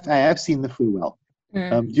 But yeah, I have seen The Farewell.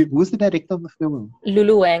 Who's the director of The Farewell?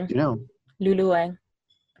 Lulu Wang. Do you know? Lulu Wang.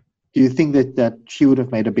 Do you think that she would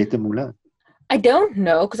have made a better Mulan? I don't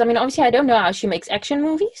know, because I mean, obviously, I don't know how she makes action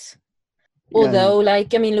movies. Although,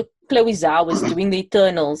 like, I mean, look, Chloe Zhao was doing The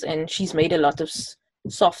Eternals, and she's made a lot of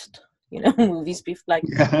soft, movies,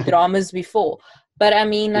 dramas before. But I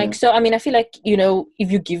mean, so I mean, I feel like,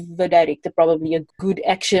 if you give the director probably a good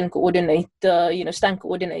action coordinator, stunt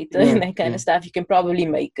coordinator and that kind of stuff, you can probably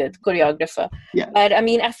make it, choreographer. Yeah. But I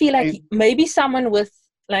mean, I feel like maybe someone with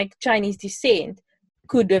like Chinese descent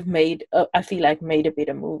could have made a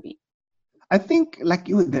better movie. I think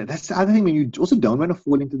that's the other thing, when you also don't want to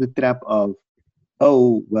fall into the trap of,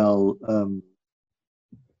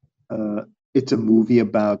 it's a movie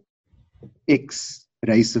about X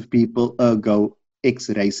race of people, ergo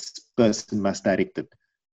X race person must direct it.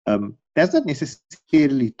 That's not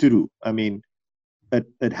necessarily true. I mean,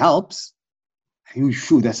 it helps.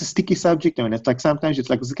 That's a sticky subject. I mean, it's like sometimes it's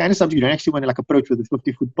the kind of subject you don't actually want to approach with a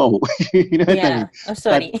 50-foot pole. You know what I mean? I'm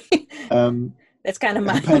sorry. That's kind of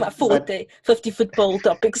my forte, 50-foot pole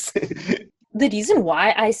topics. The reason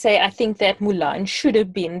why I say I think that Mulan should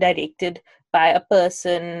have been directed by a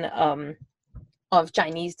person of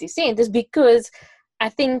Chinese descent is because I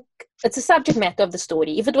think it's a subject matter of the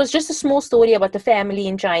story. If it was just a small story about the family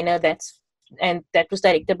in China that was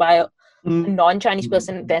directed by a non-Chinese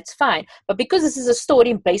person, that's fine. But because this is a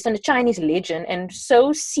story based on a Chinese legend and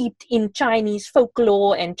so seeped in Chinese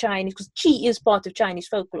folklore and Chinese, because qi is part of Chinese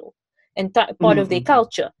folklore and part of their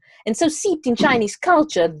culture. And so seeped in Chinese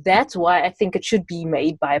culture, that's why I think it should be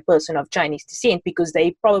made by a person of Chinese descent, because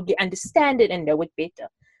they probably understand it and know it better.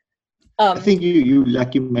 I think you're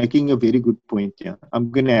making a very good point. Yeah,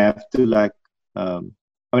 I'm gonna have to I'm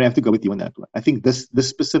gonna have to go with you on that one. I think this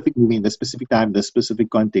specific movie in this specific time, this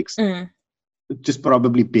specific context, it's just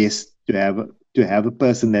probably best to have a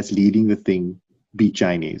person that's leading the thing be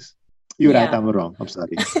Chinese. You're right. I'm wrong. I'm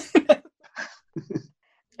sorry.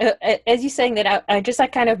 As you're saying that, I just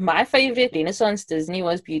kind of my favorite Renaissance Disney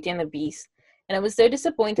was Beauty and the Beast, and I was so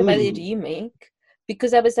disappointed by the remake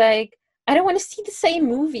because I was like, I don't want to see the same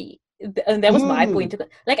movie. And that was my point.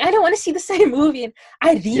 I don't want to see the same movie. And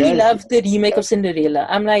I really loved the remake of Cinderella.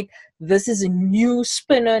 I'm like, this is a new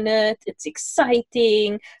spin on it. It's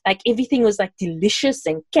exciting. Everything was delicious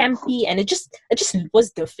and campy, and it just was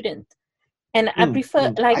different. And I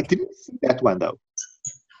prefer I didn't see that one though.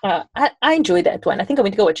 I enjoyed that one. I think I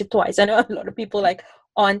went to go watch it twice. I know a lot of people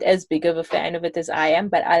aren't as big of a fan of it as I am,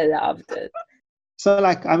 but I loved it. So,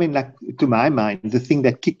 to my mind, the thing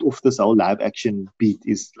that kicked off this whole live action beat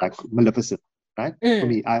is Maleficent, right? For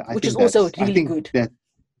me, I which think is also really good.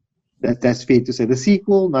 That's fair to say. The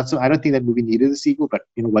sequel, not so. I don't think that movie needed a sequel, but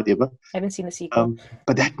whatever. I haven't seen the sequel.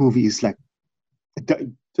 But that movie is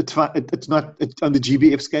it's fine. It's not on the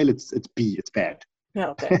GBF scale. It's B. It's bad. Oh,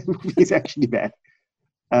 okay. It's actually bad.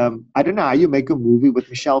 I don't know how you make a movie with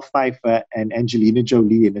Michelle Pfeiffer and Angelina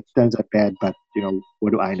Jolie and it turns out bad, but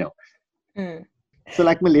what do I know? So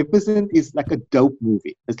Maleficent is a dope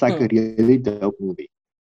movie. It's a really dope movie.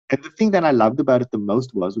 And the thing that I loved about it the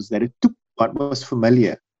most was that it took what was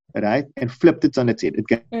familiar, right, and flipped it on its head. It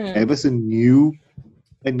gave us a new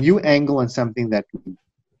angle on something that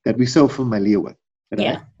we're so familiar with, right?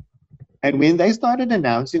 Yeah. And when they started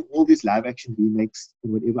announcing all these live action remakes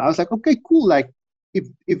and whatever, I was like, okay, cool. I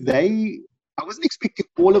wasn't expecting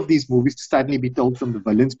all of these movies to suddenly be told from the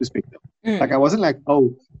villain's perspective. I wasn't like,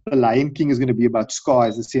 oh, The Lion King is going to be about Scar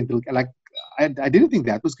as the central. I didn't think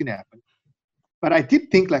that was going to happen. But I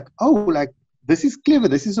did think this is clever.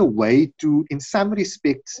 This is a way to, in some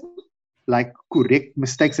respects, correct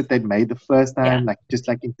mistakes that they'd made the first time,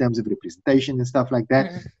 in terms of representation and stuff like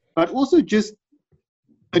that. But also just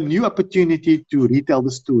a new opportunity to retell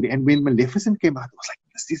the story. And when Maleficent came out, I was like,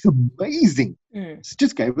 this is amazing. It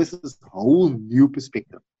just gave us this whole new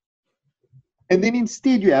perspective. And then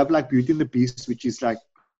instead you have Beauty and the Beast, which is a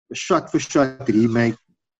shot-for-shot remake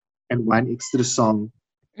and one extra song.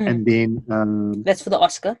 And then that's for the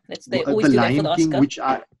Oscar. They always do that for the Oscar. Which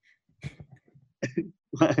I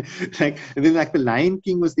and then The Lion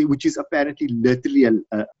King was which is apparently literally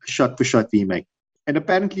a shot-for-shot remake. And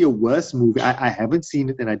apparently a worse movie. I haven't seen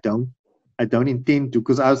it and I don't intend to,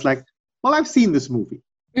 because I was like, well, I've seen this movie.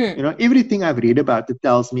 Everything I've read about it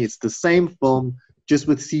tells me it's the same film, just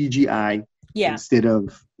with CGI instead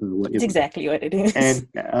of whatever. It's exactly what it is. And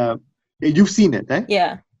you've seen it, eh?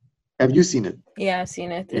 Yeah. Have you seen it? Yeah, I've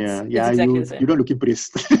seen it. It's exactly the same. You don't look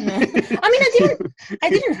impressed. No. I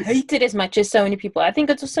didn't hate it as much as so many people. I think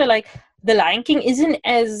it's also The Lion King isn't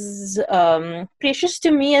as precious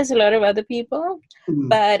to me as a lot of other people,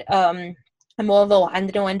 but I'm more of a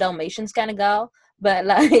 101 Dalmatians kind of girl. But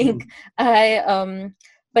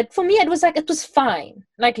but for me it was fine.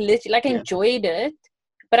 I enjoyed it,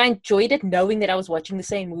 but I enjoyed it knowing that I was watching the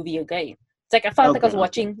same movie again. It's I felt I was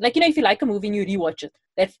watching, if you like a movie and you rewatch it,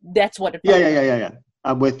 that's what it felt. Yeah.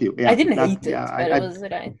 I'm with you. Yeah. I didn't hate it, but it was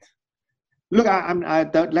right. Look, I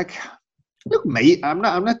don't Look, mate, I'm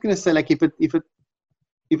not gonna say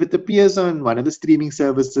if it appears on one of the streaming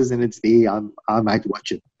services and it's there, I might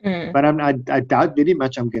watch it. But I doubt very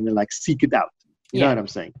much I'm gonna seek it out. You know what I'm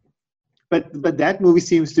saying? But that movie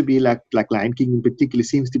seems to be like Lion King in particular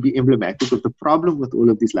seems to be emblematic of the problem with all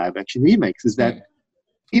of these live action remakes is that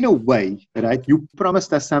in a way, right, you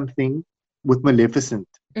promised us something with Maleficent,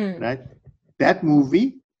 right? That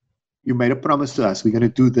movie, you made a promise to us. We're gonna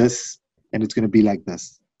do this and it's gonna be like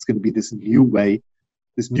this. It's going to be this new way,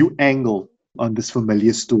 this new angle on this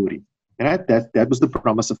familiar story. Right? That was the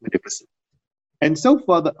promise of Maleficent. And so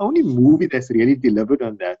far, the only movie that's really delivered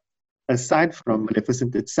on that, aside from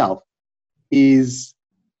Maleficent itself, is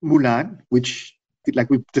Mulan, which,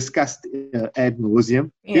 we've discussed ad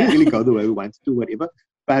nauseum. Didn't really go the way we wanted to, whatever.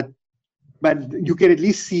 But you can at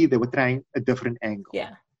least see they were trying a different angle.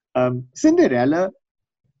 Yeah. Cinderella,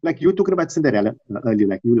 you were talking about Cinderella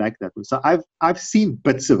earlier, you like that one. So I've seen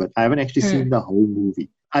bits of it. I haven't actually seen the whole movie.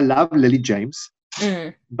 I love Lily James,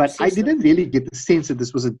 but I didn't really get the sense that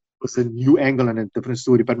this was was a new angle and a different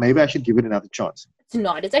story, but maybe I should give it another chance. It's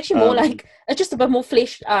not. It's actually more like, it's just a bit more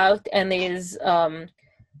fleshed out, and there's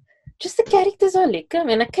just the characters are lekker. I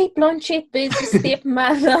mean, like Cate Blanchett plays the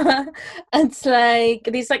stepmother. It's like,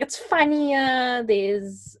 it's funnier.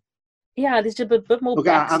 There's just a bit more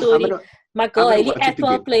backstory. My girl Hayley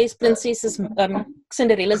Atwell plays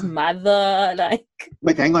Cinderella's mother. Like,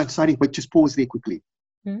 wait, hang on, sorry, but just pause there quickly.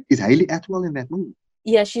 Is Hayley Atwell in that movie?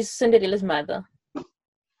 Yeah, she's Cinderella's mother.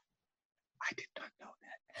 I did not know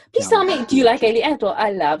that. Please tell me, do you like Hayley Atwell?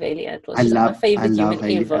 I love Hayley Atwell. She's my favorite human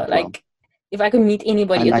ever. Atwell. Like, if I could meet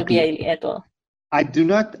anybody, it would be Hayley Atwell. I do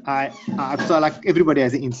not. So like everybody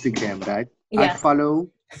has an Instagram, right? Yeah.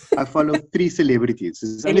 I follow 3 celebrities.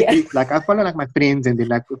 It's only 3, like I follow like my friends and then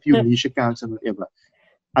like a few niche accounts and whatever.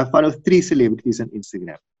 I follow 3 celebrities on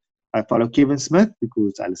Instagram. I follow Kevin Smith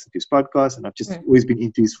because I listen to his podcast and I've just always been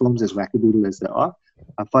into his films, as wackadoodle as they are.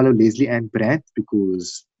 I follow Leslie Ann Brandt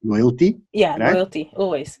because loyalty. Yeah, right? Loyalty,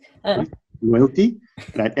 always. Loyalty,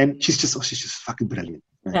 right? And she's just fucking brilliant.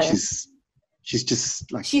 Right? She's just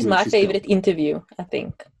like... She's my favorite interview, I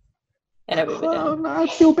think. And no, I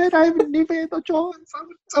feel bad. I haven't never had a chance. I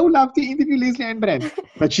would so love to interview Leslie Ann Brandt.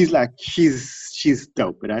 But she's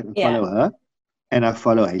dope, right? I follow her and I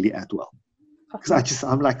follow Hayley Atwell. Because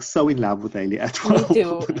I'm like so in love with Hayley Atwell. Me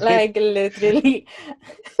too. Like literally.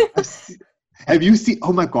 Have you seen,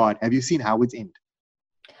 oh my God, have you seen Howard's End?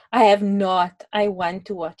 I have not. I want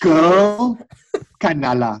to watch Girl,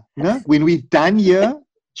 Kanala. No? When we're done here,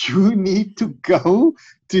 you need to go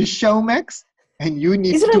to Showmax and you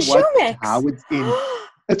need to watch Showmax? Howard's End.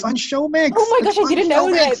 It's on Showmax. Oh my gosh, I didn't know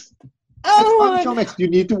that. Oh, it's on Showmax. You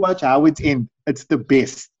need to watch Howard's End. It's the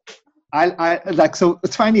best. I like, so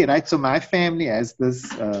it's funny, right? So my family has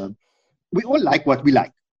this, we all like what we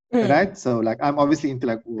like, right? So like, I'm obviously into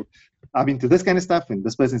like, I'm into this kind of stuff and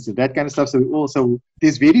this person's into that kind of stuff. So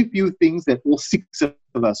there's very few things that all 6 of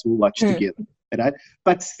us will watch together, right?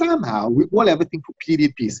 But somehow we all have a thing for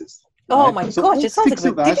period pieces. Oh right? My gosh, it sounds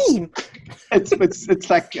like a team. It's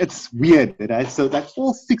like, it's weird, right? So like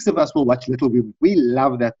all 6 of us will watch Little Women. We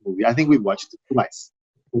love that movie. I think we watched it twice.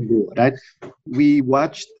 Right, we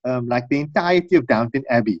watched like the entirety of Downton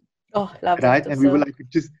Abbey. Oh, love it! Right, and we were like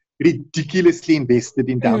just ridiculously invested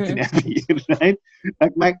in Downton Abbey,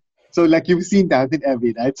 right? So you've seen Downton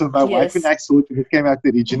Abbey, right? So my wife and I saw it when it came out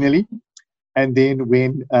originally, and then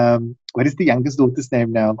when what is the youngest daughter's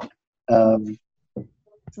name now?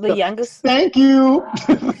 The youngest. Thank you.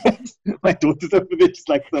 My daughter's over there, just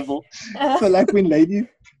like Sybil. So like when ladies.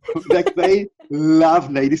 Like they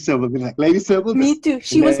love Lady Sybil. They're like, Lady Sybil. Me too.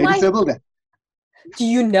 She was my. Do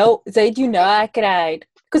you know I cried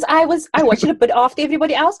because I watched it a bit after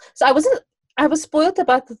everybody else, so I was spoiled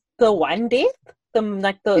about the one death,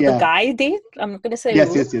 the guy death. I'm not gonna say.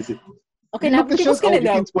 Yes. Okay, now people's gonna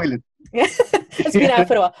know. You can spoil it. It's been out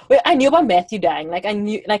for a while. Well, I knew about Matthew dying. Like I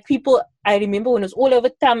knew, like people. I remember when it was all over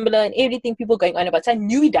Tumblr and everything. People going on about. So I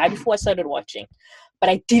knew he died before I started watching, but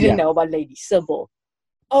I didn't know about Lady Sybil.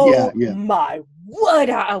 Oh my word!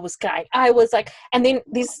 I was crying. I was like, and then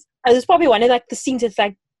this was probably one of like the scenes that's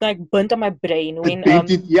like burnt on my brain when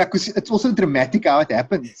because it's also dramatic how it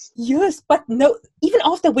happens. Yes, but no, even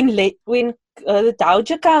after when the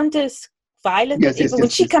Dowager Countess Violet, when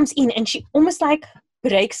she comes in and she almost like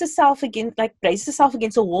braces herself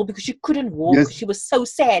against a wall because she couldn't walk. Yes. She was so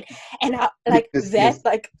sad, and like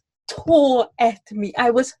tore at me.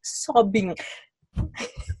 I was sobbing.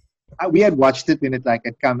 We had watched it when it had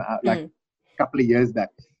come out a couple of years back,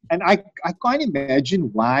 and I can't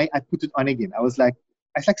imagine why I put it on again. I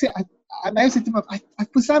may have said to myself,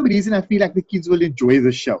 for some reason I feel like the kids will enjoy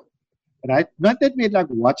the show, right? Not that we had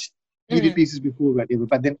watched period pieces before, or whatever,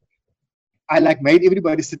 but then I made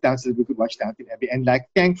everybody sit down so that we could watch Downton Abbey, and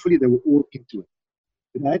thankfully they were all into it,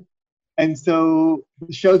 right? And so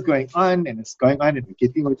the show's going on, and it's going on, and we're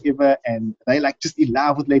getting whatever, and they just in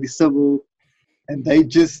love with Lady Sybil, and they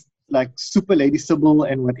just super Lady Sybil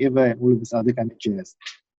and whatever and all of this other kind of jazz.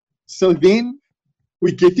 So then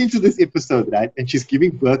we get into this episode, right? And she's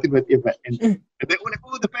giving birth and whatever. And they're all like,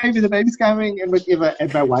 oh, the baby's coming and whatever.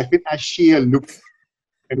 And my wife and I share a look.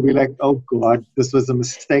 And we're like, oh God, this was a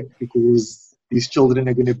mistake because these children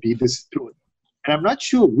are going to be destroyed. And I'm not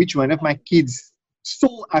sure which one of my kids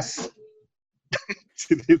saw us.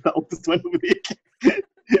 There's the oldest one over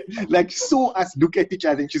there. Saw us look at each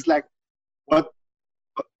other. And she's like, what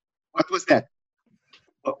was that?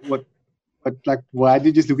 What? Why did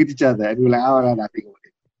you just look at each other? And we're like, oh, no, nothing.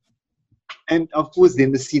 And of course,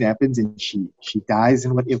 then the scene happens and she dies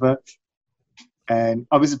and whatever. And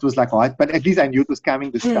obviously it was hard, but at least I knew it was coming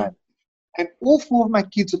this time. And all four of my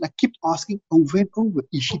kids would like kept asking over and over,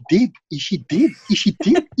 is she dead? Is she dead? Is she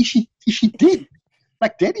dead? Is she dead?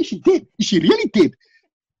 Like, Dad, is she dead? Is she really dead?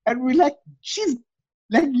 And we're like, she's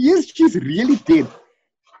like, yes, she's really dead.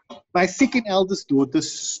 My second eldest daughter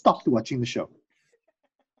stopped watching the show.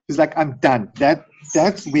 She's like, I'm done.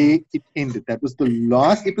 That's where it ended. That was the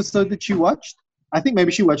last episode that she watched. I think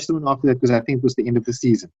maybe she watched the one after that because I think it was the end of the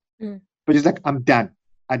season. But she's like, I'm done.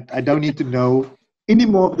 I don't need to know any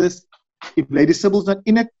more of this. If Lady Sybil's not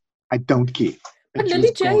in it, I don't care. But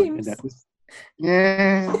Lily James.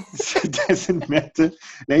 It doesn't matter.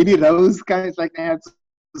 Lady Rose kind of like, it's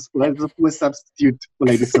a poor substitute for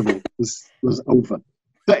Lady Sybil. It was over.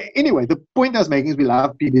 So anyway, the point I was making is we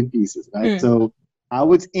love period pieces, right? So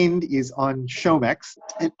Howard's End is on Showmax,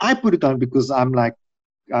 and I put it on because I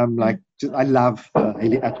love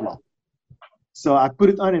Hayley Atwell. So I put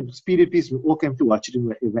it on, and it's period piece. We all came to watch it and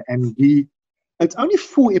whatever. And it's only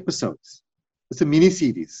 4 episodes. It's a mini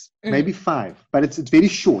series, maybe 5, but it's very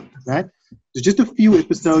short, right? It's just a few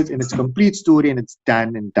episodes, and it's a complete story, and it's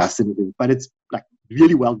done and dusted, and everything. But it's like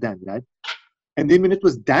really well done, right? And then when it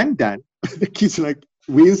was done, the kids were like,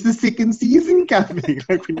 when's the second season coming?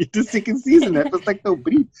 Like, we need the second season. That was like, no,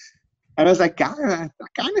 brief. And I was like, I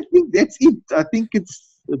kind of think that's it. I think it's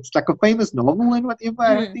like a famous novel and whatever.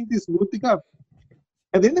 I don't think there's more to go.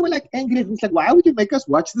 And then they were like angry. It's like, why would you make us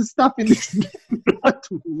watch this stuff and there's not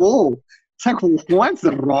more? It's like, what's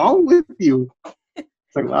wrong with you?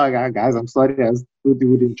 It's like, oh, guys, I'm sorry. I thought you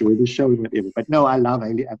would enjoy the show and whatever. But no, I love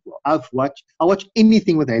Hayley Atwell. I'll watch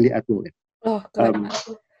anything with Hayley Atwell in. Oh, God.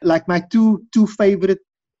 Like my two favorite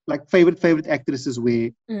actresses where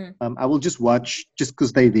I will just watch just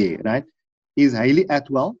because they're there, right? Is Hayley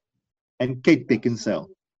Atwell and Kate Beckinsale.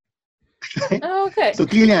 Oh, okay. So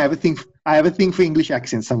clearly I have a thing for English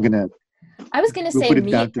accents. I was gonna say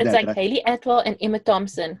it's like right? Hayley Atwell and Emma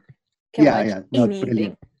Thompson. Yeah. No,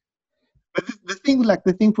 brilliant. But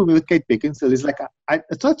the thing for me with Kate Beckinsale is like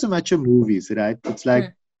it's not so much her movies, right? It's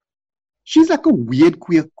like she's like a weird,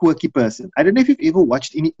 quirky person. I don't know if you've ever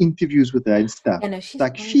watched any interviews with her and stuff. No, she's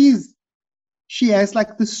like she has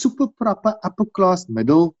like the super proper upper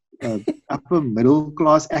middle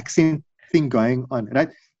class accent thing going on, right?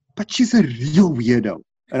 But she's a real weirdo,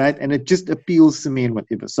 right? And it just appeals to me and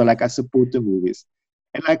whatever. So like I support the movies.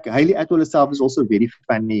 And like Hayley Atwell herself is also a very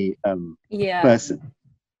funny person.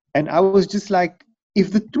 And I was just like,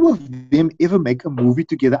 if the two of them ever make a movie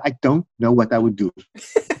together, I don't know what I would do.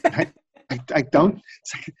 Right? I don't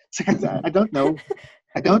know.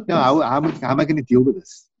 I don't know how am I going to deal with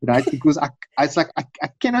this, right? Because I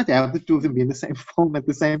cannot have the two of them be in the same film at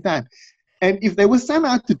the same time. And if they were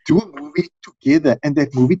somehow to do a movie together and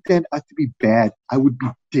that movie turned out to be bad, I would be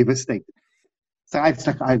devastated. So I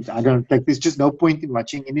don't like. There's just no point in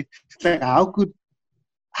watching any. Like, how could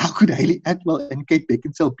Hayley Atwell and Kate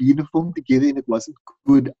Beckinsale be in a film together and it wasn't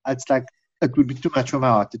good? It's like it would be too much for my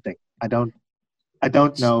heart to take. I don't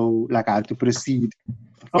know like how to proceed.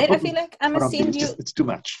 I feel like I'm gonna send you. It's too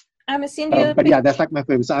much. I'm gonna send you. But yeah, that's like my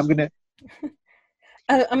favorite. So I'm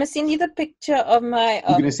gonna send you the picture of my.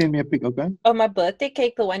 You're gonna send me a pic, okay? Of my birthday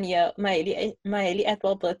cake, the one year, my Hayley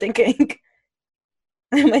Atwell birthday cake.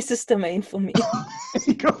 My sister made for me.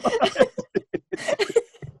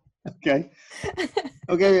 Okay,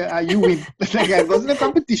 you win. Like, it wasn't a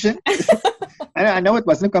competition. I know it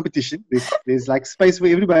wasn't a competition. There's like space for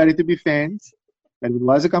everybody to be fans. But it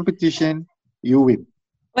was a competition. You win.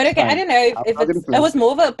 But okay, I don't know if it was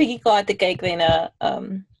more of a Piggy Carter cake than a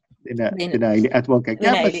Hayley Atwell cake.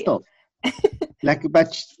 Yeah, but still.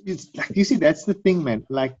 But it's like, you see, that's the thing, man.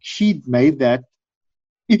 Like, she made that.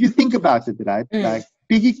 If you think about it, right? Like,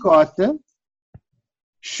 Piggy Carter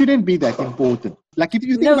shouldn't be that important. Like, if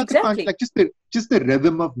you think about exactly. just the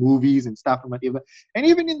rhythm of movies and stuff and whatever, and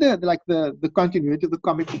even in the continuity of the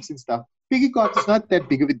comic books and stuff, Piggy Carter's not that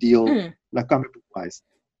big of a deal, like comic book wise.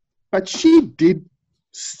 But she did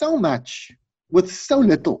so much with so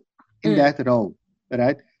little in that role,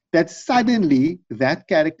 right? That suddenly that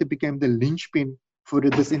character became the linchpin for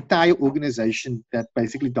this entire organization that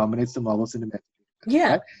basically dominates the Marvel Cinematic Universe.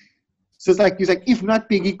 Yeah. Right? So it's like, if not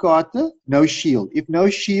Peggy Carter, no S.H.I.E.L.D. If no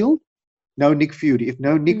S.H.I.E.L.D., no Nick Fury. If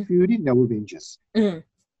no Nick Fury, no Avengers. But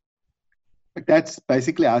that's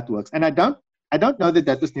basically how it works. And I don't know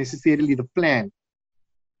that was necessarily the plan.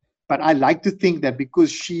 But I like to think that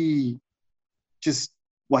because she just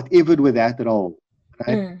whatever with that role,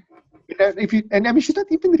 right? She's not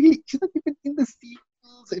even in the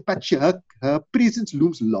sequels, but her presence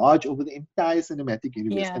looms large over the entire cinematic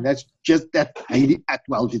universe, and that's just that Hayley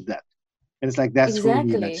Atwell did that, and it's like for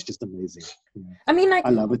me, that's just amazing. I mean, like, I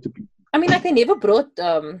love it to be. I mean, like, they never brought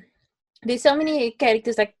there's so many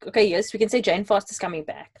characters, like, okay, yes, we can say Jane Foster's coming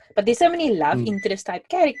back, but there's so many love interest type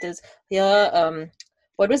characters. Yeah,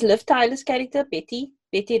 what was Liv Tyler's character? Betty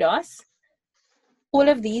Ross. All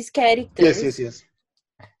of these characters, yes.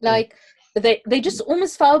 Like they just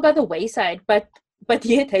almost fell by the wayside, but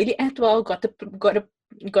yet Hayley Atwell got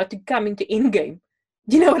to come into Endgame.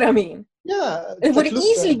 Do you know what I mean? Yeah, it would have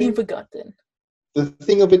easily been forgotten. The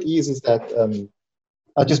thing of it is that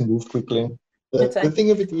I just moved quickly. The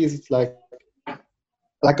thing of it is, it's like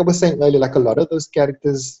I was saying earlier, like a lot of those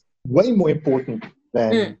characters way more important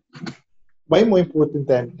than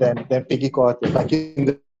Peggy Carter. Like in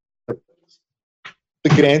the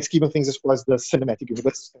grand scheme of things, as far as the cinematic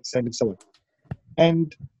universe is concerned, and so on.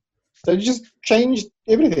 And so you just changed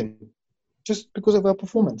everything just because of her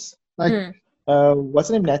performance. Like, what's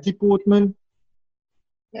her name? Natalie Portman.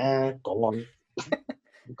 Go on.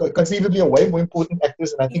 Conceivably a way more important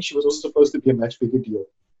actress, and I think she was also supposed to be a much bigger deal.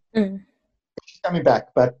 She's coming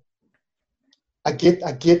back, but I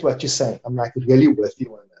get what you're saying. I'm like really with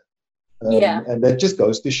you on that. And that just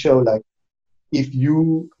goes to show, like, if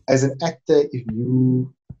you, as an actor, if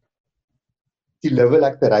you deliver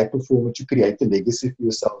like the right performance, you create a legacy for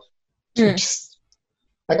yourself. Just,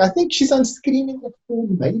 like, I think she's on screen in the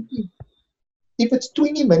film, maybe if it's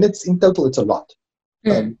 20 minutes in total, it's a lot.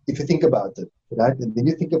 If you think about it, right? And then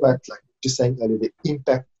you think about, like just saying earlier, the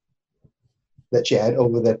impact that she had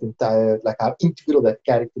over that entire, like how integral that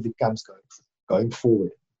character becomes going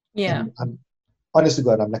forward. Yeah. And I'm honest to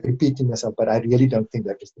God, I'm like repeating myself, but I really don't think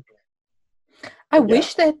that was the plan. I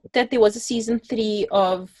wish that there was a season 3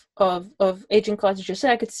 of Agent Carter, just so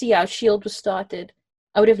I could see how S.H.I.E.L.D. was started.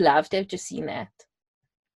 I would have loved to have just seen that.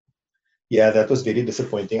 Yeah, that was very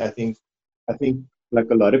disappointing. I think like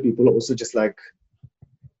a lot of people are also just like,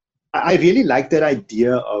 I really like that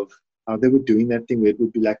idea of how they were doing that thing where it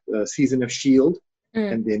would be like a season of S.H.I.E.L.D.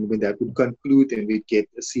 And then when that would conclude, and we'd get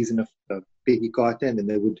a season of Peggy Carter, and then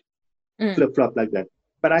they would flip-flop like that.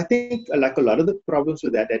 But I think like a lot of the problems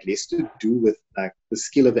with that had less to do with like the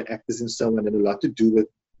skill of the actors and so on, and a lot to do with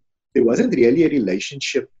there wasn't really a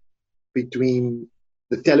relationship between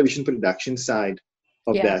the television production side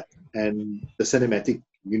of that and the cinematic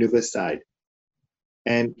universe side.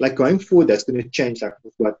 And like going forward, that's going to change, like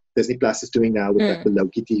with what Disney Plus is doing now with like the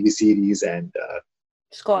Loki TV series and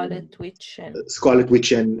Scarlet Witch and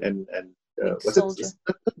what's it?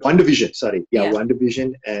 WandaVision, sorry.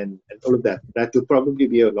 WandaVision and all of that. That will probably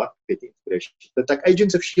be a lot better inspiration. But like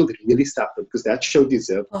Agents of S.H.I.E.L.D. really suffered because that show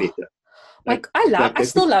deserved better. Like I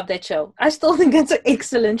still love that show. I still think it's an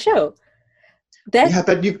excellent show.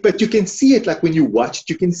 But you can see it, like when you watch it,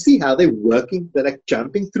 you can see how they're working. They're like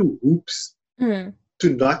jumping through hoops to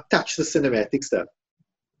not touch the cinematic stuff.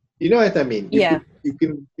 You know what I mean? You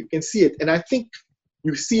can see it, and I think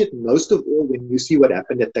you see it most of all when you see what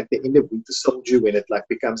happened at like the end of Winter Soldier, when it like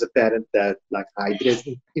becomes apparent that like Hydra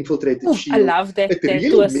infiltrated S.H.I.E.L.D. I love that.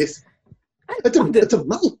 It's a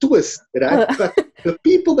mild twist, right? But the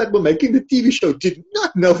people that were making the TV show did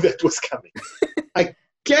not know that was coming. I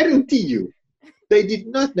guarantee you, they did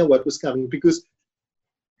not know what was coming, because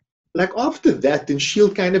like after that, then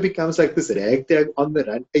S.H.I.E.L.D. kind of becomes like this ragtag on the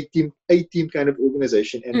run, A-team kind of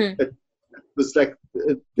organization. And it was like,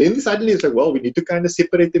 then suddenly it's like, well, we need to kind of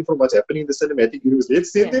separate them from what's happening in the cinematic universe.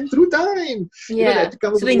 Let's send them through time. Yeah.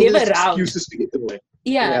 So they never excuses to get them away.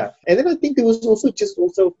 Yeah. And then I think there was also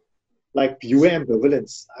like viewer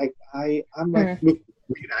ambivalence. I'm like, look,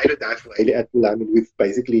 we ride or die for Hayley Atwell. I mean, we've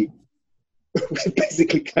basically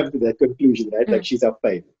come to that conclusion, right? Like she's our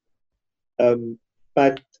fave.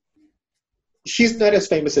 But she's not as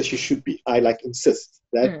famous as she should be. I like insist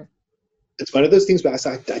that it's one of those things where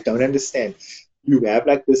I don't understand. You have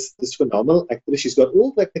like this phenomenal actress. She's got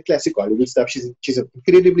all like the classic Hollywood stuff. She's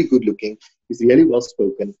incredibly good looking. She's really well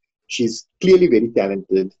spoken. She's clearly very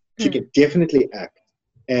talented. She can definitely act.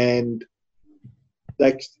 And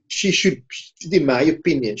like she should, in my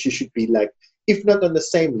opinion, she should be like, if not on the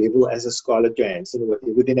same level as a Scarlett Johansson or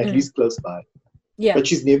whatever, then at least close by. Yeah. But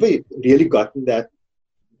she's never really gotten that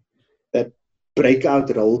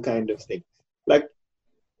breakout role kind of thing. Like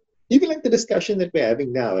even like the discussion that we're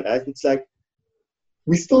having now, right? It's like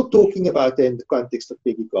we're still talking about it in the context of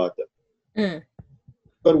Peggy Carter.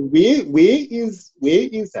 But where is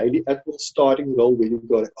Hayley Atwell's starting role where you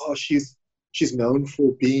go like, oh, she's known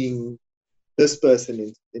for being this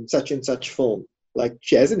person in such and such film. Like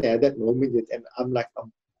she hasn't had that moment yet, and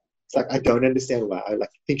it's like I don't understand why. I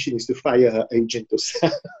like think she needs to fire her agent or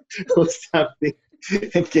something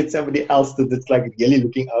and get somebody else that's like really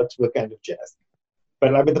looking out for kind of jazz.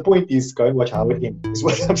 But I mean, the point is, go and watch Howard End is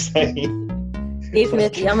what I'm saying.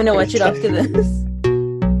 Definitely, I'm gonna watch it after this.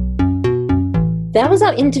 That was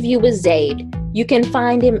our interview with Zaid. You can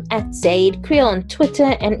find him at Zaid Creole on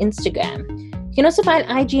Twitter and Instagram. You can also find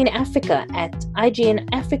IGN Africa at IGN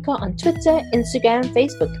Africa on Twitter, Instagram,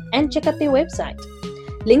 Facebook, and check out their website.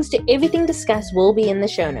 Links to everything discussed will be in the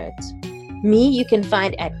show notes. Me, you can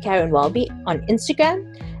find at Karen Welby on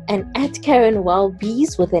Instagram and at Karen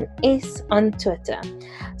Welbies with an S on Twitter.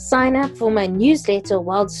 Sign up for my newsletter,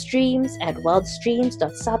 Wild Streams, at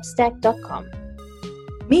wildstreams.substack.com.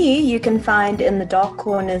 Me, you can find in the dark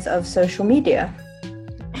corners of social media.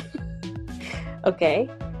 Okay.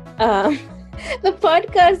 The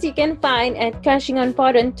podcast you can find at Crashing on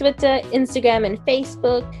Pod on Twitter, Instagram, and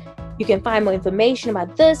Facebook. You can find more information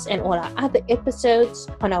about this and all our other episodes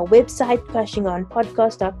on our website,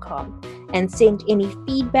 crashingonpodcast.com, and send any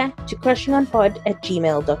feedback to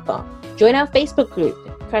crashingonpod@gmail.com. Join our Facebook group,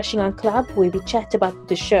 Crashing On Club, where we chat about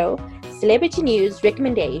the show, celebrity news,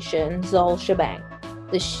 recommendations, the whole shebang.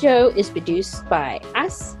 The show is produced by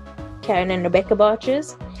us, Karen and Rebecca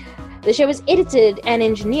Barches. The show is edited and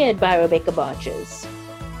engineered by Rebecca Barches.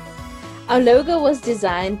 Our logo was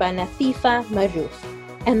designed by Nathifa Maroof,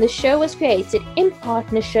 and the show was created in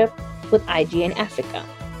partnership with IGN Africa.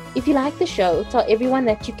 If you like the show, tell everyone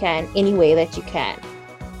that you can, any way that you can.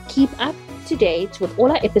 Keep up to date with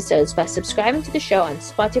all our episodes by subscribing to the show on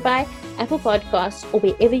Spotify, Apple Podcasts, or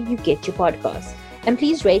wherever you get your podcasts. And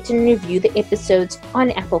please rate and review the episodes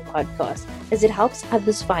on Apple Podcasts, as it helps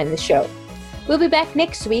others find the show. We'll be back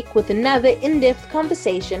next week with another in-depth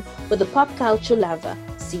conversation with a pop culture lover.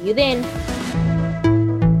 See you then.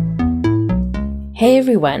 Hey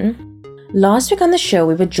everyone. Last week on the show,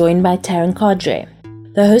 we were joined by Taryn Cadre.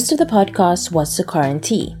 The host of the podcast was Sakaran.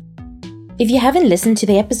 If you haven't listened to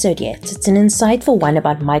the episode yet, it's an insightful one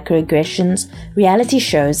about microaggressions, reality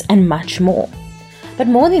shows, and much more. But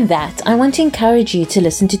more than that, I want to encourage you to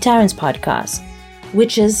listen to Taryn's podcast,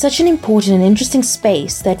 which is such an important and interesting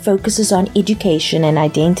space that focuses on education and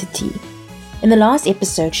identity. In the last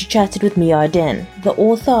episode, she chatted with Mia Ardern, the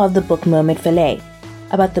author of the book Mermaid Valet,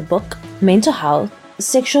 about the book, mental health,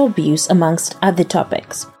 sexual abuse, amongst other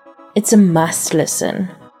topics. It's a must listen.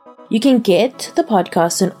 You can get the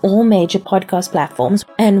podcast on all major podcast platforms,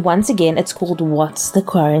 and once again, it's called What's the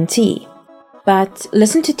Quarantine? But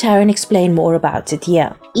listen to Taryn explain more about it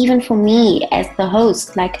here. Even for me as the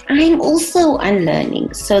host, I'm also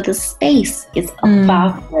unlearning. So the space is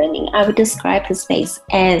about learning. I would describe the space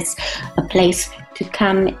as a place to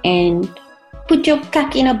come and put your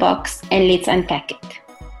cuck in a box and let's unpack it.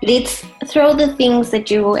 Let's throw the things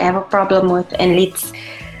that you have a problem with and let's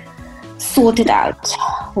sort it out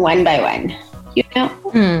one by one.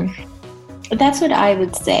 That's what I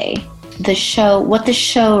would say. What the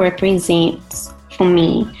show represents for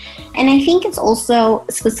me. And I think it's also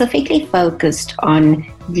specifically focused on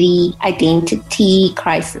the identity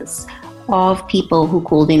crisis of people who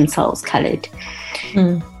call themselves colored.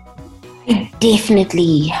 I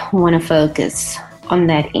definitely want to focus on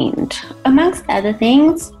that end, amongst other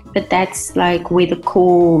things, but that's where the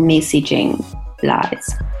core messaging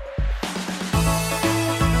lies.